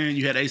what I'm saying?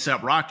 You had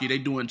A$AP Rocky, they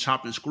doing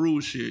chop and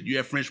screw shit. You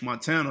had French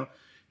Montana,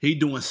 he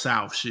doing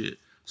South shit.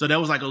 So that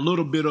was like a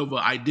little bit of an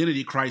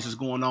identity crisis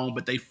going on,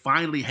 but they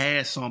finally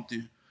had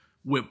something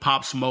with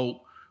Pop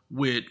Smoke,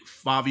 with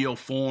Fabio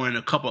Foreign,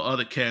 a couple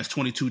other cats,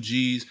 22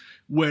 G's,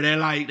 where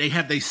they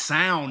have their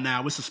sound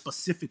now. It's a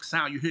specific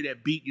sound. You hear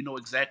that beat, you know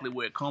exactly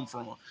where it come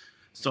from.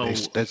 So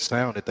that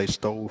sound that they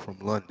stole from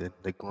London,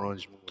 the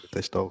grunge that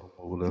they stole from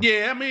over there.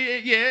 Yeah, I mean,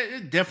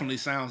 it definitely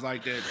sounds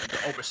like that,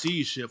 the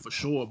overseas shit for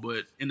sure.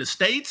 But in the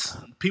States,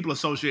 people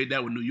associate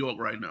that with New York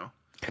right now.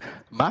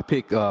 My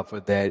pick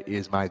for that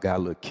is my guy,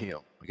 Lil' Kim.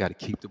 We got to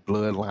keep the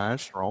bloodline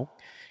strong.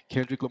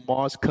 Kendrick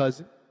Lamar's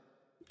cousin.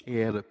 He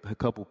had a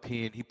couple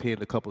he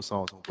penned a couple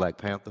songs on Black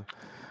Panther.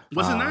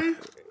 What's his name?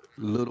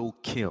 Lil'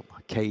 Kim,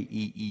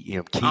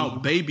 Keem. Oh,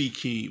 Baby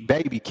Keem.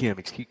 Baby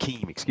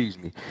Keem, excuse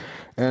me.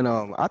 And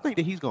I think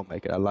that he's gonna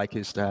make it. I like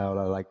his style.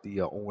 I like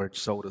the Orange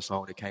Soda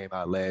song that came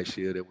out last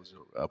year. That was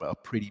a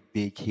pretty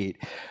big hit.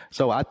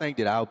 So I think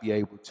that I'll be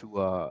able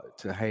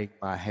to hang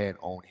my hat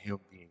on him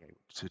being able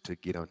to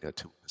get on there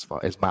too, as far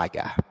as my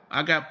guy.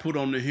 I got put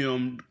onto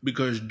him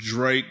because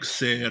Drake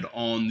said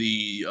on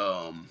the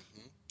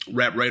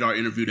Rap Radar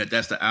interview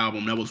that's the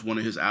album. That was one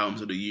of his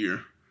albums of the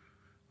year.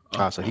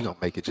 So he gonna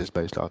make it just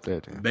based off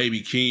that. Then.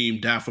 Baby Keem,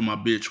 Die for My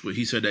Bitch, but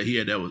he said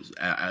that that was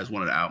as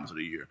one of the albums of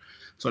the year.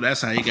 So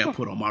that's how he got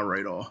put on my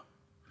radar.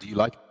 Do you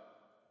like it?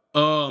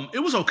 It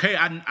was okay.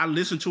 I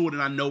listened to it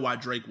and I know why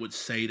Drake would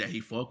say that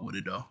he fuck with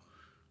it though.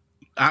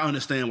 I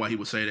understand why he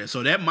would say that.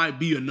 So that might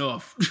be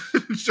enough.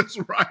 Just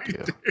right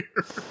there.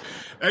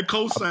 That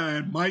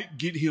cosign might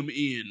get him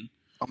in.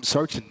 I'm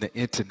searching the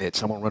internet,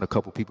 so I'm gonna run a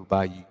couple people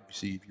by you.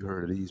 See if you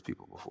heard of these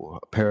people before.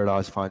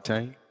 Paradise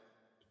Fontaine.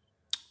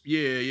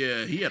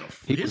 Yeah.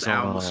 His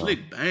album was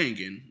slick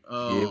banging.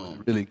 Yeah, it was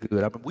really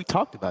good. I mean, we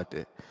talked about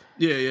that.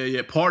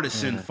 Yeah.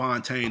 Partisan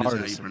Fontaine is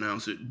how you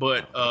pronounce it.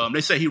 But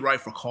they say he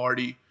write for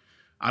Cardi.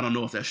 I don't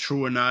know if that's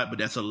true or not, but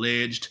that's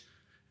alleged.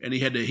 And he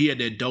had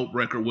that dope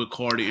record with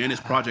Cardi, and his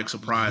project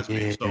surprised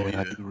me. So,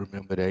 I do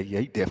remember that.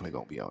 Yeah, he definitely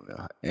gonna be on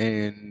there.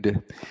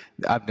 And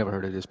I've never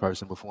heard of this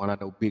person before, and I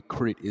know Big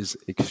Crit is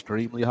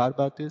extremely hot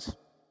about this.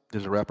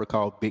 There's a rapper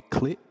called Big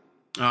Clit.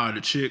 The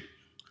chick.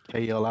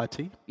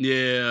 KLIT.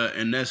 Yeah,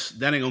 and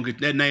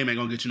that name ain't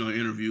gonna get you no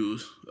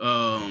interviews.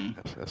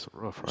 That's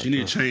rough. Right she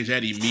need to change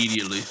that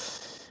immediately.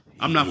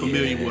 I'm not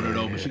familiar with her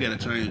though, but she gotta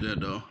change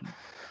that though.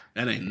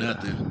 That ain't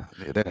nothing.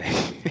 Yeah, that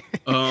ain't.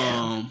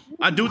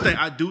 I do think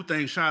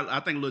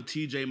Lil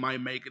TJ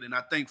might make it, and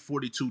I think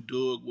 42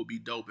 Dugg will be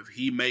dope if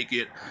he make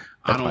it.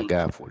 That's my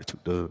guy, 42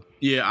 Dugg.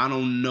 Yeah, I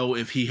don't know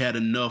if he had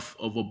enough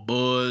of a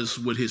buzz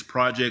with his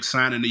project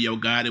signing to Yo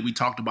Gotti. We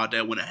talked about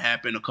that when it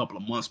happened a couple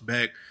of months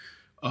back.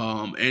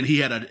 And he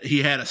had a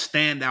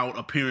standout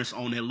appearance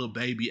on that Lil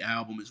Baby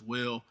album as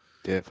well.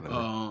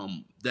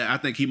 Definitely. That I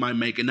think he might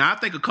make it. Now I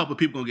think a couple of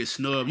people gonna get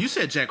snubbed. You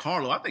said Jack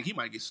Harlow. I think he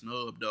might get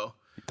snubbed though.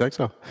 You think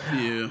so?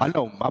 Yeah. I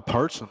know my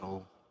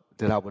personal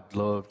that I would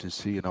love to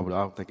see, and I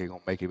don't think they're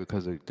gonna make it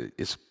because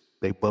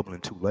they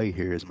bubbling too late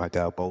here. Is my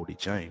guy Boldy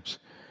James.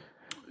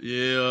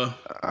 Yeah.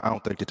 I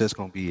don't think that's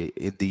gonna be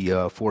in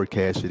the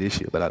forecast for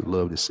this year, but I'd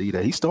love to see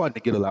that. He's starting to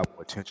get a lot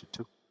more attention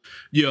too.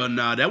 Yeah,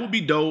 that would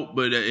be dope,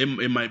 but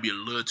it might be a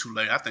little too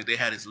late. I think they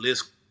had his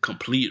list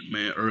complete,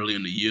 man, early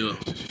in the year.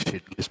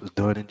 Shit, this was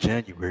done in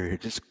January.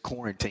 Just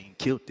quarantine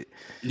killed it.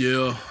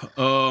 Yeah.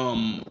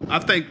 I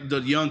think the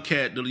young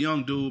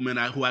dude, man,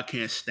 who I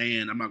can't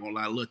stand, I'm not gonna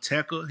lie, Lil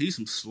Tecca, he's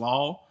some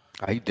slaw.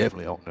 He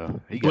definitely on there.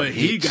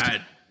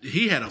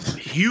 He had a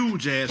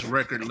huge ass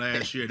record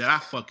last year that I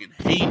fucking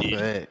hated.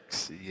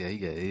 Facts. Yeah, he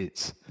got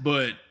hits.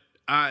 But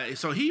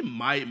so he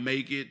might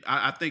make it.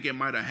 I think it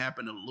might have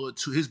happened a little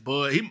too. His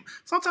bud.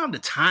 Sometimes the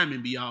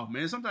timing be off,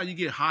 man. Sometimes you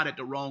get hot at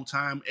the wrong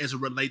time as it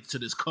relates to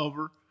this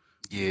cover.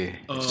 Yeah,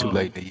 it's too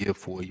late in the year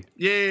for you.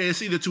 Yeah,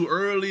 it's either too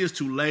early, it's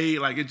too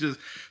late. Like it just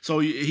so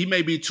he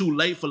may be too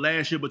late for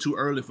last year, but too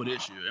early for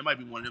this year. It might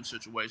be one of them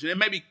situations.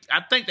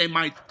 I think they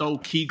might throw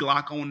Key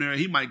Glock on there.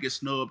 He might get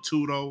snubbed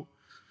too though.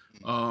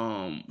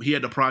 He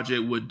had the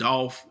project with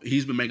Dolph.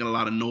 He's been making a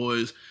lot of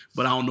noise,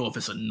 but I don't know if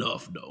it's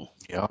enough though.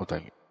 Yeah, I don't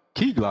think.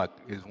 Key Glock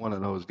is one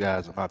of those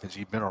guys, in my opinion.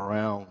 He's been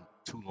around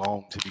too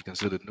long to be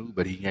considered new,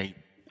 but he ain't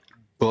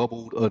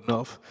bubbled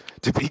enough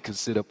to be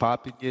considered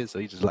popping yet. So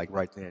he's just like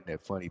right there in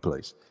that funny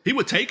place. He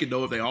would take it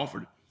though if they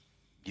offered it.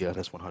 Yeah,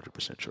 that's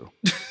 100% true.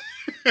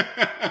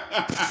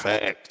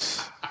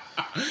 Fact.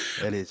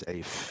 That is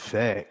a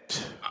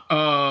fact.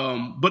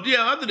 But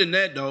yeah, other than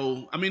that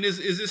though, I mean, is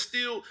it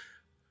still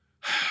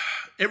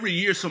every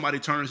year somebody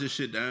turns this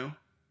shit down?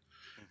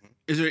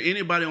 Is there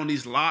anybody on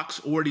these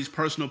locks or these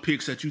personal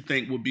picks that you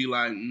think would be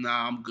like,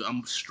 nah,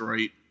 I'm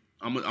straight.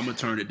 I'm gonna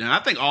turn it down. I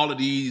think all of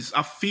these,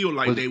 I feel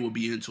like they would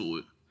be into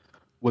it.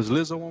 Was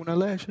Lizzo on that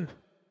last year?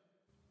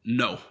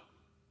 No.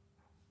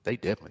 They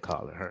definitely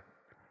calling her.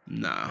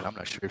 Nah. And I'm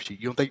not sure if she.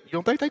 You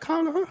don't think they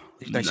calling her?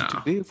 You think she's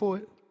too big for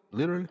it?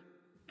 Literally.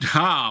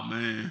 Ah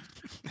man.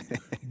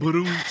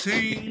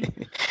 Boom-ting.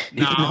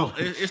 Nah,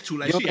 it's too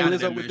late. She out of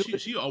that, man.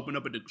 She opened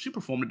up she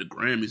performed at the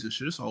Grammys and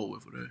shit. It's over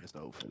for that. It's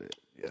over for that.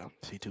 Yeah,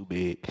 she too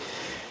big.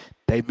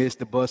 They missed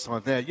the bus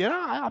on that. Yeah,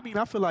 I mean,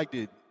 I feel like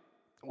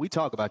we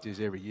talk about this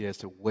every year as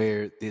to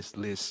where this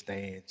list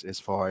stands as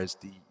far as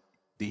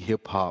the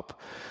hip hop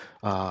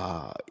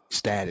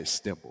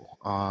status symbol.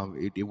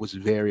 It was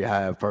very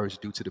high at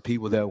first due to the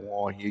people that were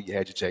on here. You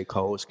had your J.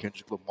 Cole's,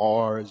 Kendrick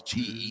Lamar's,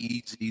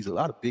 G.E.G's, a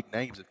lot of big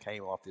names that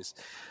came off this.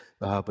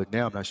 But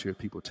now I'm not sure if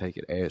people take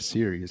it as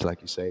serious,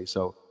 like you say.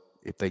 So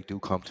if they do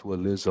come to a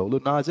Lizzo,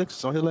 Lil Nas X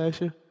was on here last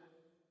year?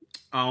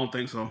 I don't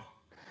think so.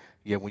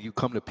 Yeah, when you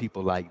come to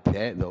people like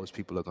that, those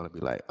people are going to be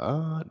like,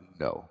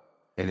 no.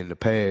 And in the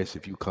past,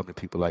 if you come to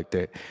people like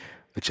that,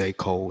 a J.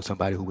 Cole,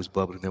 somebody who was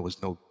bubbling, there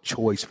was no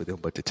choice for them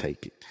but to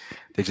take it.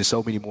 There's just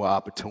so many more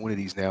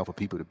opportunities now for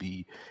people to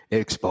be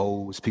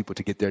exposed, people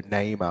to get their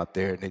name out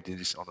there, and they did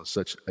this on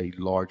such a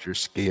larger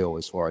scale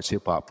as far as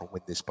hip-hop from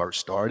when this first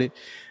started.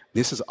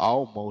 This is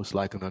almost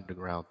like an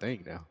underground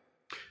thing now.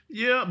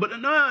 Yeah, but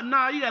you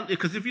got,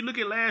 because if you look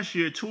at last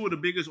year, two of the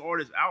biggest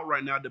artists out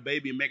right now,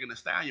 DaBaby and Megan Thee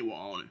Stallion, were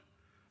on it.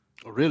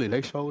 Oh, really?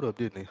 They showed up,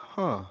 didn't they?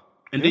 Huh.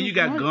 And then Yeah, you you're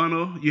got right.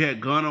 Gunna. You had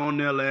Gunna on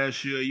there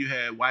last year. You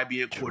had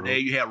YBN Cordae. True.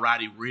 You had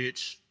Roddy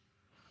Rich.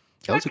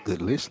 That was a Like,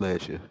 good list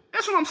last year.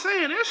 that's what I'm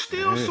saying. There's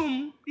still Yeah,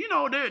 some,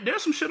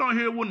 there's some shit on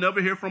here we'll never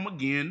hear from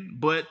again.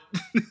 But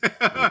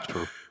that's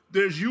true.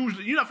 there's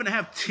usually you're not gonna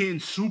have 10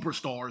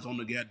 superstars on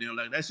the goddamn.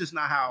 Like that's just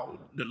not how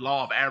the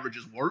law of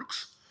averages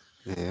works.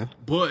 Yeah.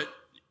 But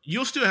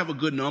you'll still have a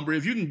good number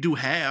if you can do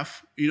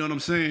half. You know what I'm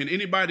saying?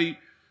 Anybody.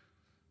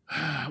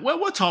 Well,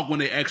 we'll talk when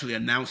they actually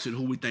announce it,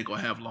 who we think will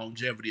have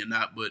longevity or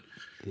not. But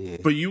Yeah.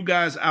 for you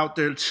guys out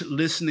there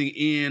listening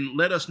in,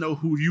 let us know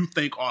who you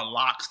think are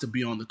locks to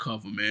be on the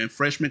cover, man.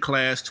 Freshman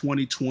class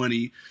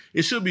 2020.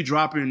 It should be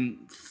dropping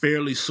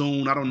fairly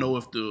soon. I don't know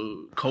if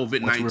the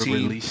COVID Once we're 19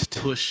 released,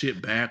 push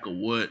shit back or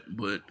what,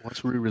 but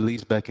once we're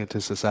released back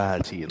into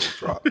society, it'll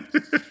drop.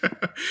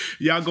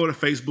 y'all go to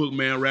Facebook,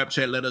 man. Rap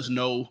Chat. Let us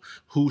know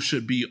who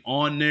should be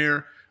on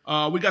there.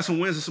 We got some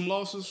wins and some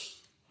losses.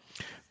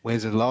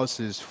 Wins and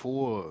losses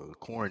for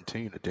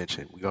quarantine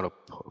edition. We gotta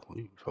hold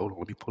on.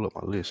 Let me pull up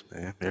my list,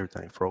 man.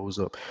 Everything froze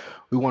up.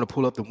 We want to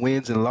pull up the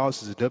wins and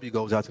losses. The W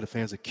goes out to the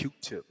fans of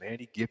Q-Tip, man.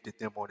 He gifted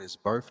them on his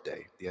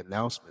birthday the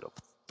announcement of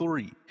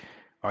 3.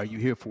 Are you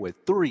here for it?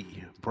 3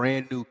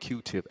 brand new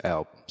Q-Tip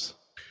albums.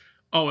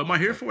 Oh, am I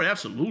here for it?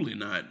 Absolutely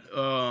not.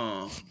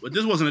 But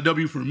this wasn't a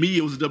W for me.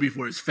 It was a W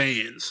for his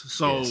fans.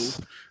 So Yes.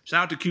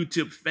 shout out to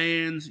Q-Tip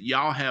fans.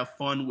 Y'all have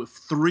fun with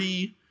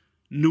 3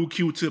 new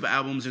Q-Tip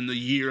albums in the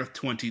year of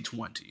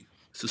 2020.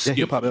 It's a That skip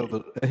hip hop for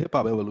me. hip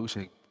hop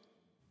evolution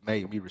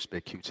made me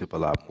respect Q-Tip a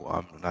lot more.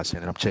 I'm not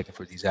saying that I'm checking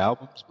for these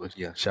albums, but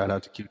yeah, shout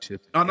out to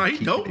Q-Tip Oh, no, and he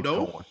keeping dope, it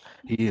though. going.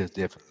 He is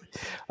definitely.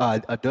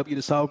 A W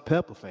to Salt and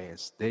Pepper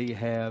fans. They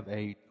have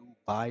a new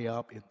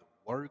biop in the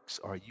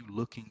works. Are you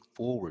looking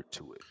forward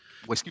to it?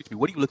 Well, excuse me.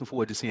 What are you looking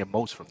forward to seeing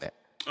most from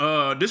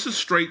that? This is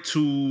straight to,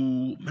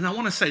 man, I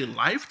want to say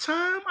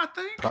Lifetime, I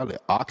think. Probably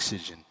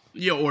Oxygen.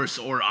 Yeah, or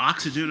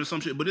Oxygen or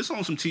some shit, but it's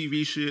on some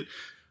TV shit.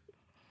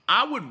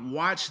 I would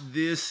watch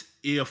this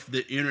if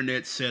the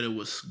internet said it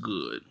was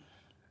good.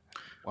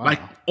 Wow.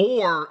 Like,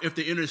 or if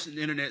the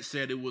internet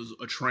said it was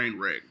a train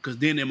wreck, because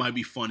then it might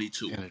be funny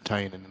too.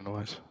 Entertaining the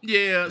noise.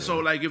 Yeah, so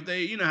like if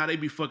they, how they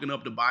be fucking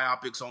up the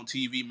biopics on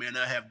TV, man,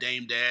 they'll have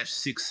Dame Dash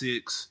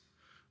 6'6",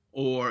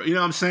 or you know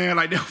what I'm saying,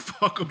 like they'll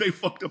fuck up. They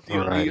fucked up the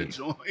Aaliyah Right.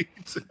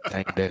 joint.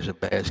 Dang, that's a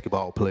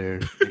basketball player.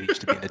 He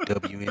used to be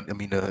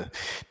in the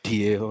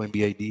DL,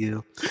 NBA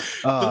deal.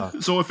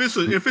 So if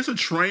it's a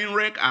train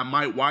wreck, I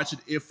might watch it.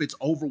 If it's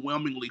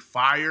overwhelmingly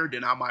fire,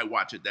 then I might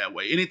watch it that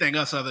way. Anything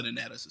else other than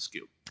that is a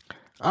skip.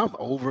 I'm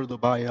over the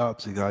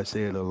biopsy. I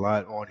said a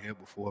lot on here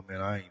before, man.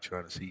 I ain't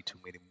trying to see too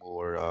many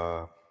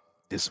more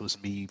This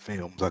Was Me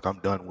films. Like, I'm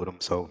done with them,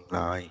 so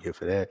nah, I ain't here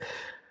for that.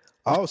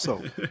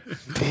 Also,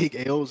 big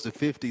L's to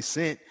 50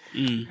 Cent.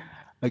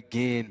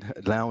 Again,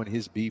 allowing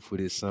his beef with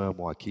his son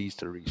Marquise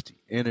to reach the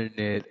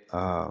internet.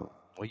 What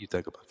do you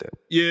think about that?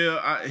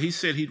 Yeah, he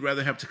said he'd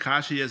rather have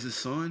Takashi as his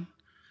son.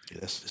 Yeah,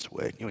 that's just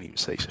whack. You don't even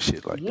say some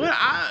shit like What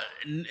that.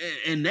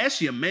 and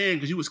that's your man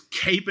because you was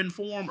caping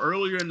for him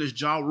earlier in this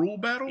Ja Rule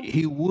battle.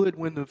 He would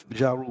win the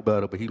Ja Rule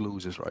battle, but he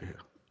loses right here.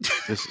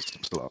 This is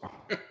some slaw.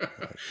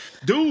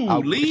 Dude, I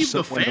wish leave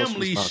the someone else was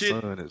family my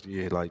shit. son.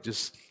 Yeah, like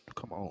just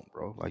come on,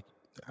 bro. Like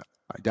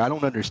I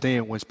don't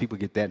understand once people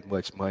get that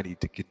much money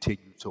to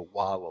continue to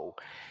wallow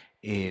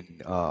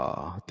in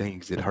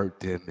things that hurt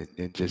them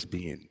and just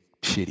being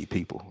shitty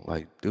people.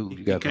 Like, dude,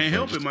 you got can't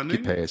enough help money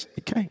it, my just to get nigga. past.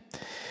 You can't.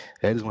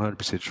 That is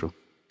 100% true.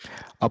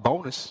 A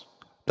bonus.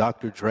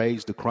 Dr.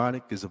 Dre's The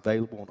Chronic is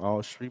available on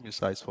all streaming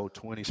sites.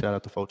 420. Shout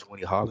out to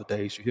 420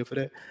 Holidays. You here for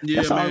that? Yeah,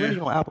 That's man. already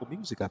on Apple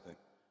Music, I think.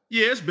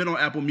 Yeah, it's been on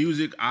Apple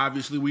Music.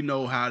 Obviously, we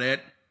know how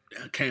that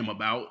came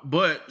about.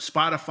 But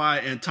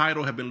Spotify and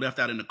Tidal have been left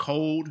out in the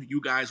cold.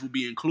 You guys will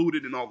be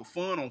included in all the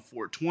fun on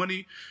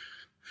 420.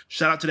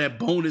 Shout out to that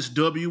bonus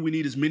W. We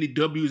need as many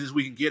W's as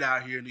we can get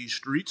out here in these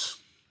streets.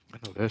 I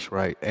know that's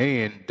right.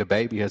 And the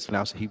baby has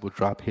announced that he will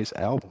drop his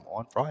album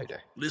on Friday.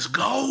 Let's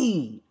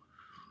go.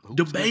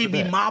 The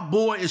baby, my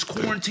boy, is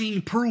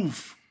quarantine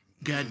proof.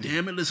 God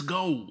damn it, let's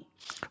go.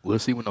 We'll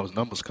see when those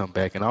numbers come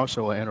back. And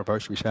also an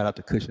anniversary shout out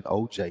to Cushion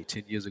OJ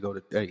 10 years ago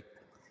today.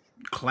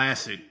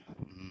 Classic.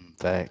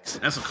 Facts.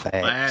 That's a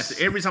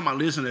classic. Every time I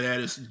listen to that,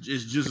 it's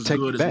just as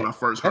good as when I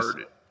first heard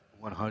it.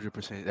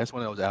 100%. That's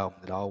one of those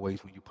albums that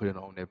always, when you put it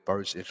on that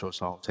first intro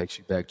song, takes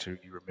you back to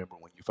you remember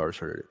when you first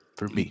heard it.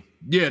 For me.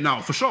 Yeah,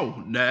 no, for sure.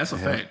 Nah, that's a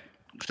fact.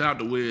 Shout out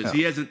to Wiz. Yeah.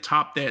 He hasn't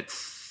topped that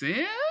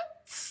since.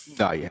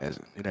 No, he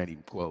hasn't. It ain't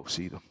even close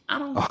either.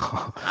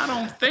 I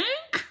don't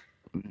think.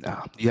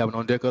 Nah. You have it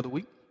on deck of the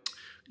week?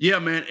 Yeah,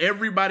 man.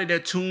 Everybody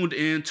that tuned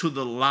in to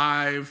the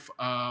live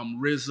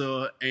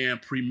RZA and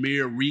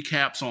Premier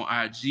recaps on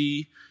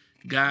IG.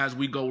 Guys,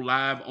 we go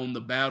live on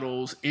the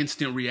battles,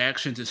 instant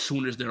reactions as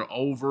soon as they're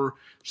over.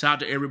 Shout out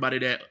to everybody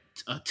that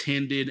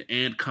attended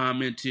and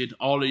commented.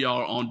 All of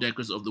y'all are on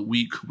Deckers of the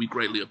Week. We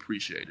greatly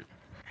appreciate it.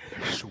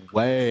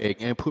 Swag.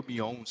 And put me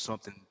on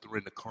something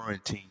during the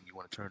quarantine you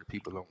want to turn the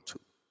people on to.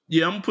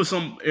 Yeah, I'm going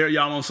to put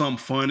y'all on something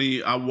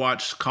funny. I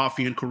watched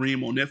Coffee and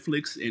Kareem on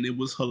Netflix, and it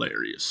was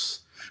hilarious.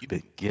 You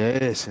been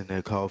gassing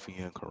that Coffee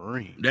and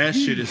Kareem. That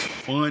shit is Yeesh.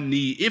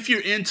 funny. If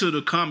you're into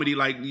the comedy,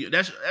 like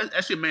that's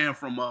your man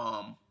from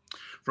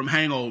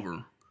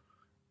Hangover.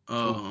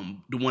 Who?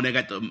 The one that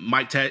got the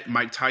Mike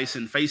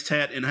Tyson face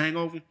tat in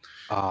Hangover.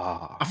 I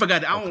Ah,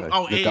 forgot. I don't. okay.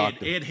 Oh, The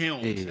doctor. Ed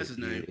Helms. That's Ed, his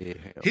yeah, name. Ed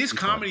Helms. His He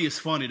funny. comedy is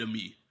funny to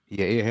me.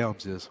 Yeah, Ed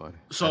Helms is funny.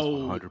 That's So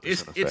 100% a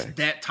it's fact.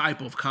 that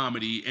type of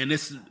comedy, and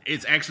it's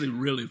actually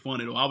really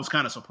funny though. I was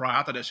kind of surprised.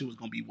 I thought that shit was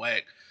gonna be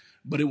whack,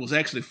 but it was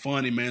actually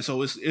funny, man.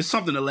 So it's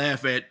something to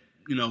laugh at,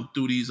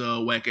 through these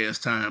whack ass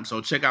times.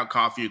 So check out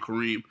Coffee and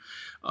Kareem.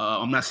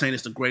 I'm not saying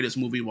it's the greatest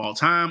movie of all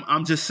time.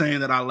 I'm just saying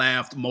that I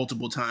laughed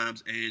multiple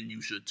times, and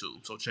you should too.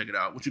 So check it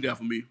out. What you got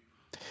for me?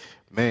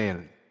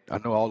 Man, I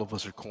know all of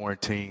us are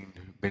quarantined.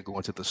 Been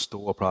going to the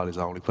store. Probably is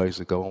the only place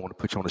to go. I want to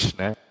put you on a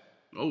snack.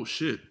 Oh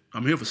shit,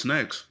 I'm here for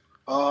snacks.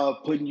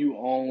 Putting you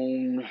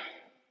on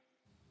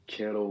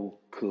kettle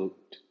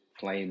cooked,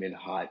 flaming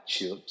hot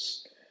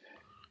chips.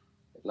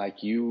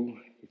 Like you,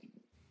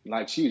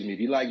 excuse me, if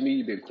you like me,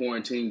 you've been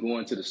quarantined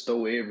going to the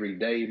store every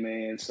day,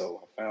 man.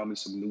 So I found me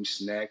some new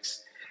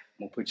snacks.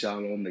 I'm gonna put y'all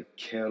on the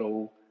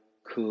kettle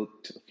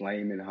cooked,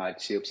 flaming hot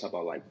chips. How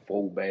about like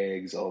 4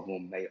 bags of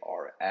them? They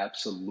are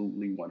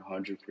absolutely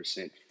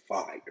 100%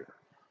 fire.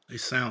 They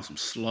sound some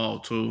slaw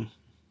too.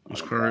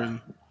 That's On them fire. crazy.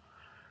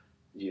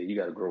 Yeah, you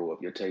gotta grow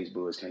up. Your taste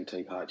buds can't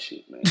take hot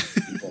shit, man.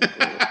 You gotta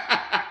grow up.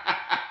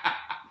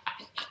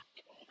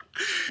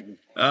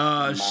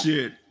 My,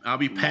 Shit. I'll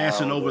be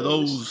passing mild over as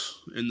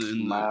those in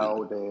the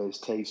mild as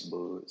taste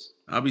buds.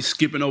 I'll be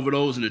skipping over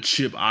those in the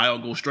chip aisle.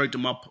 Go straight to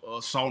my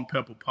salt and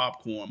pepper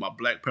popcorn, my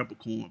black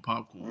peppercorn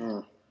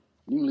popcorn.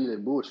 You can leave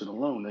that bullshit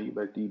alone now. You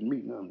back to eating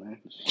meat now, man.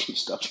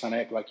 Stop trying to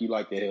act like you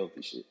like the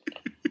healthy shit.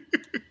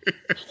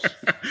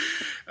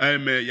 Hey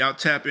man, y'all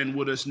tap in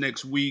with us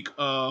next week.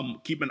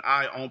 Keep an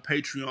eye on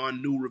Patreon.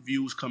 New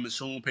reviews coming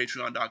soon.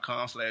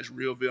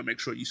 Patreon.com/realville. Make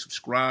sure you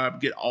subscribe.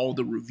 Get all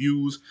the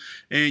reviews.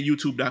 And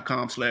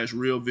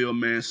YouTube.com/realville,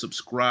 man.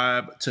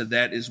 Subscribe to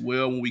that as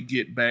well when we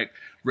get back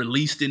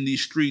released in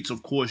these streets.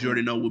 Of course, you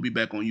already know we'll be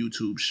back on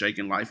YouTube,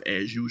 shaking life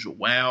as usual.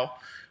 Wow.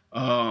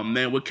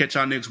 Man, we'll catch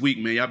y'all next week,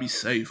 man. Y'all be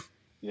safe.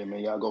 Yeah, man.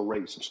 Y'all go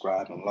rate,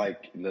 subscribe, and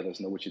like. Let us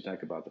know what you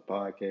think about the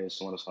podcast.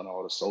 Join us on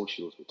all the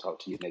socials. We'll talk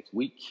to you next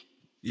week.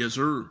 Yes,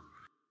 sir.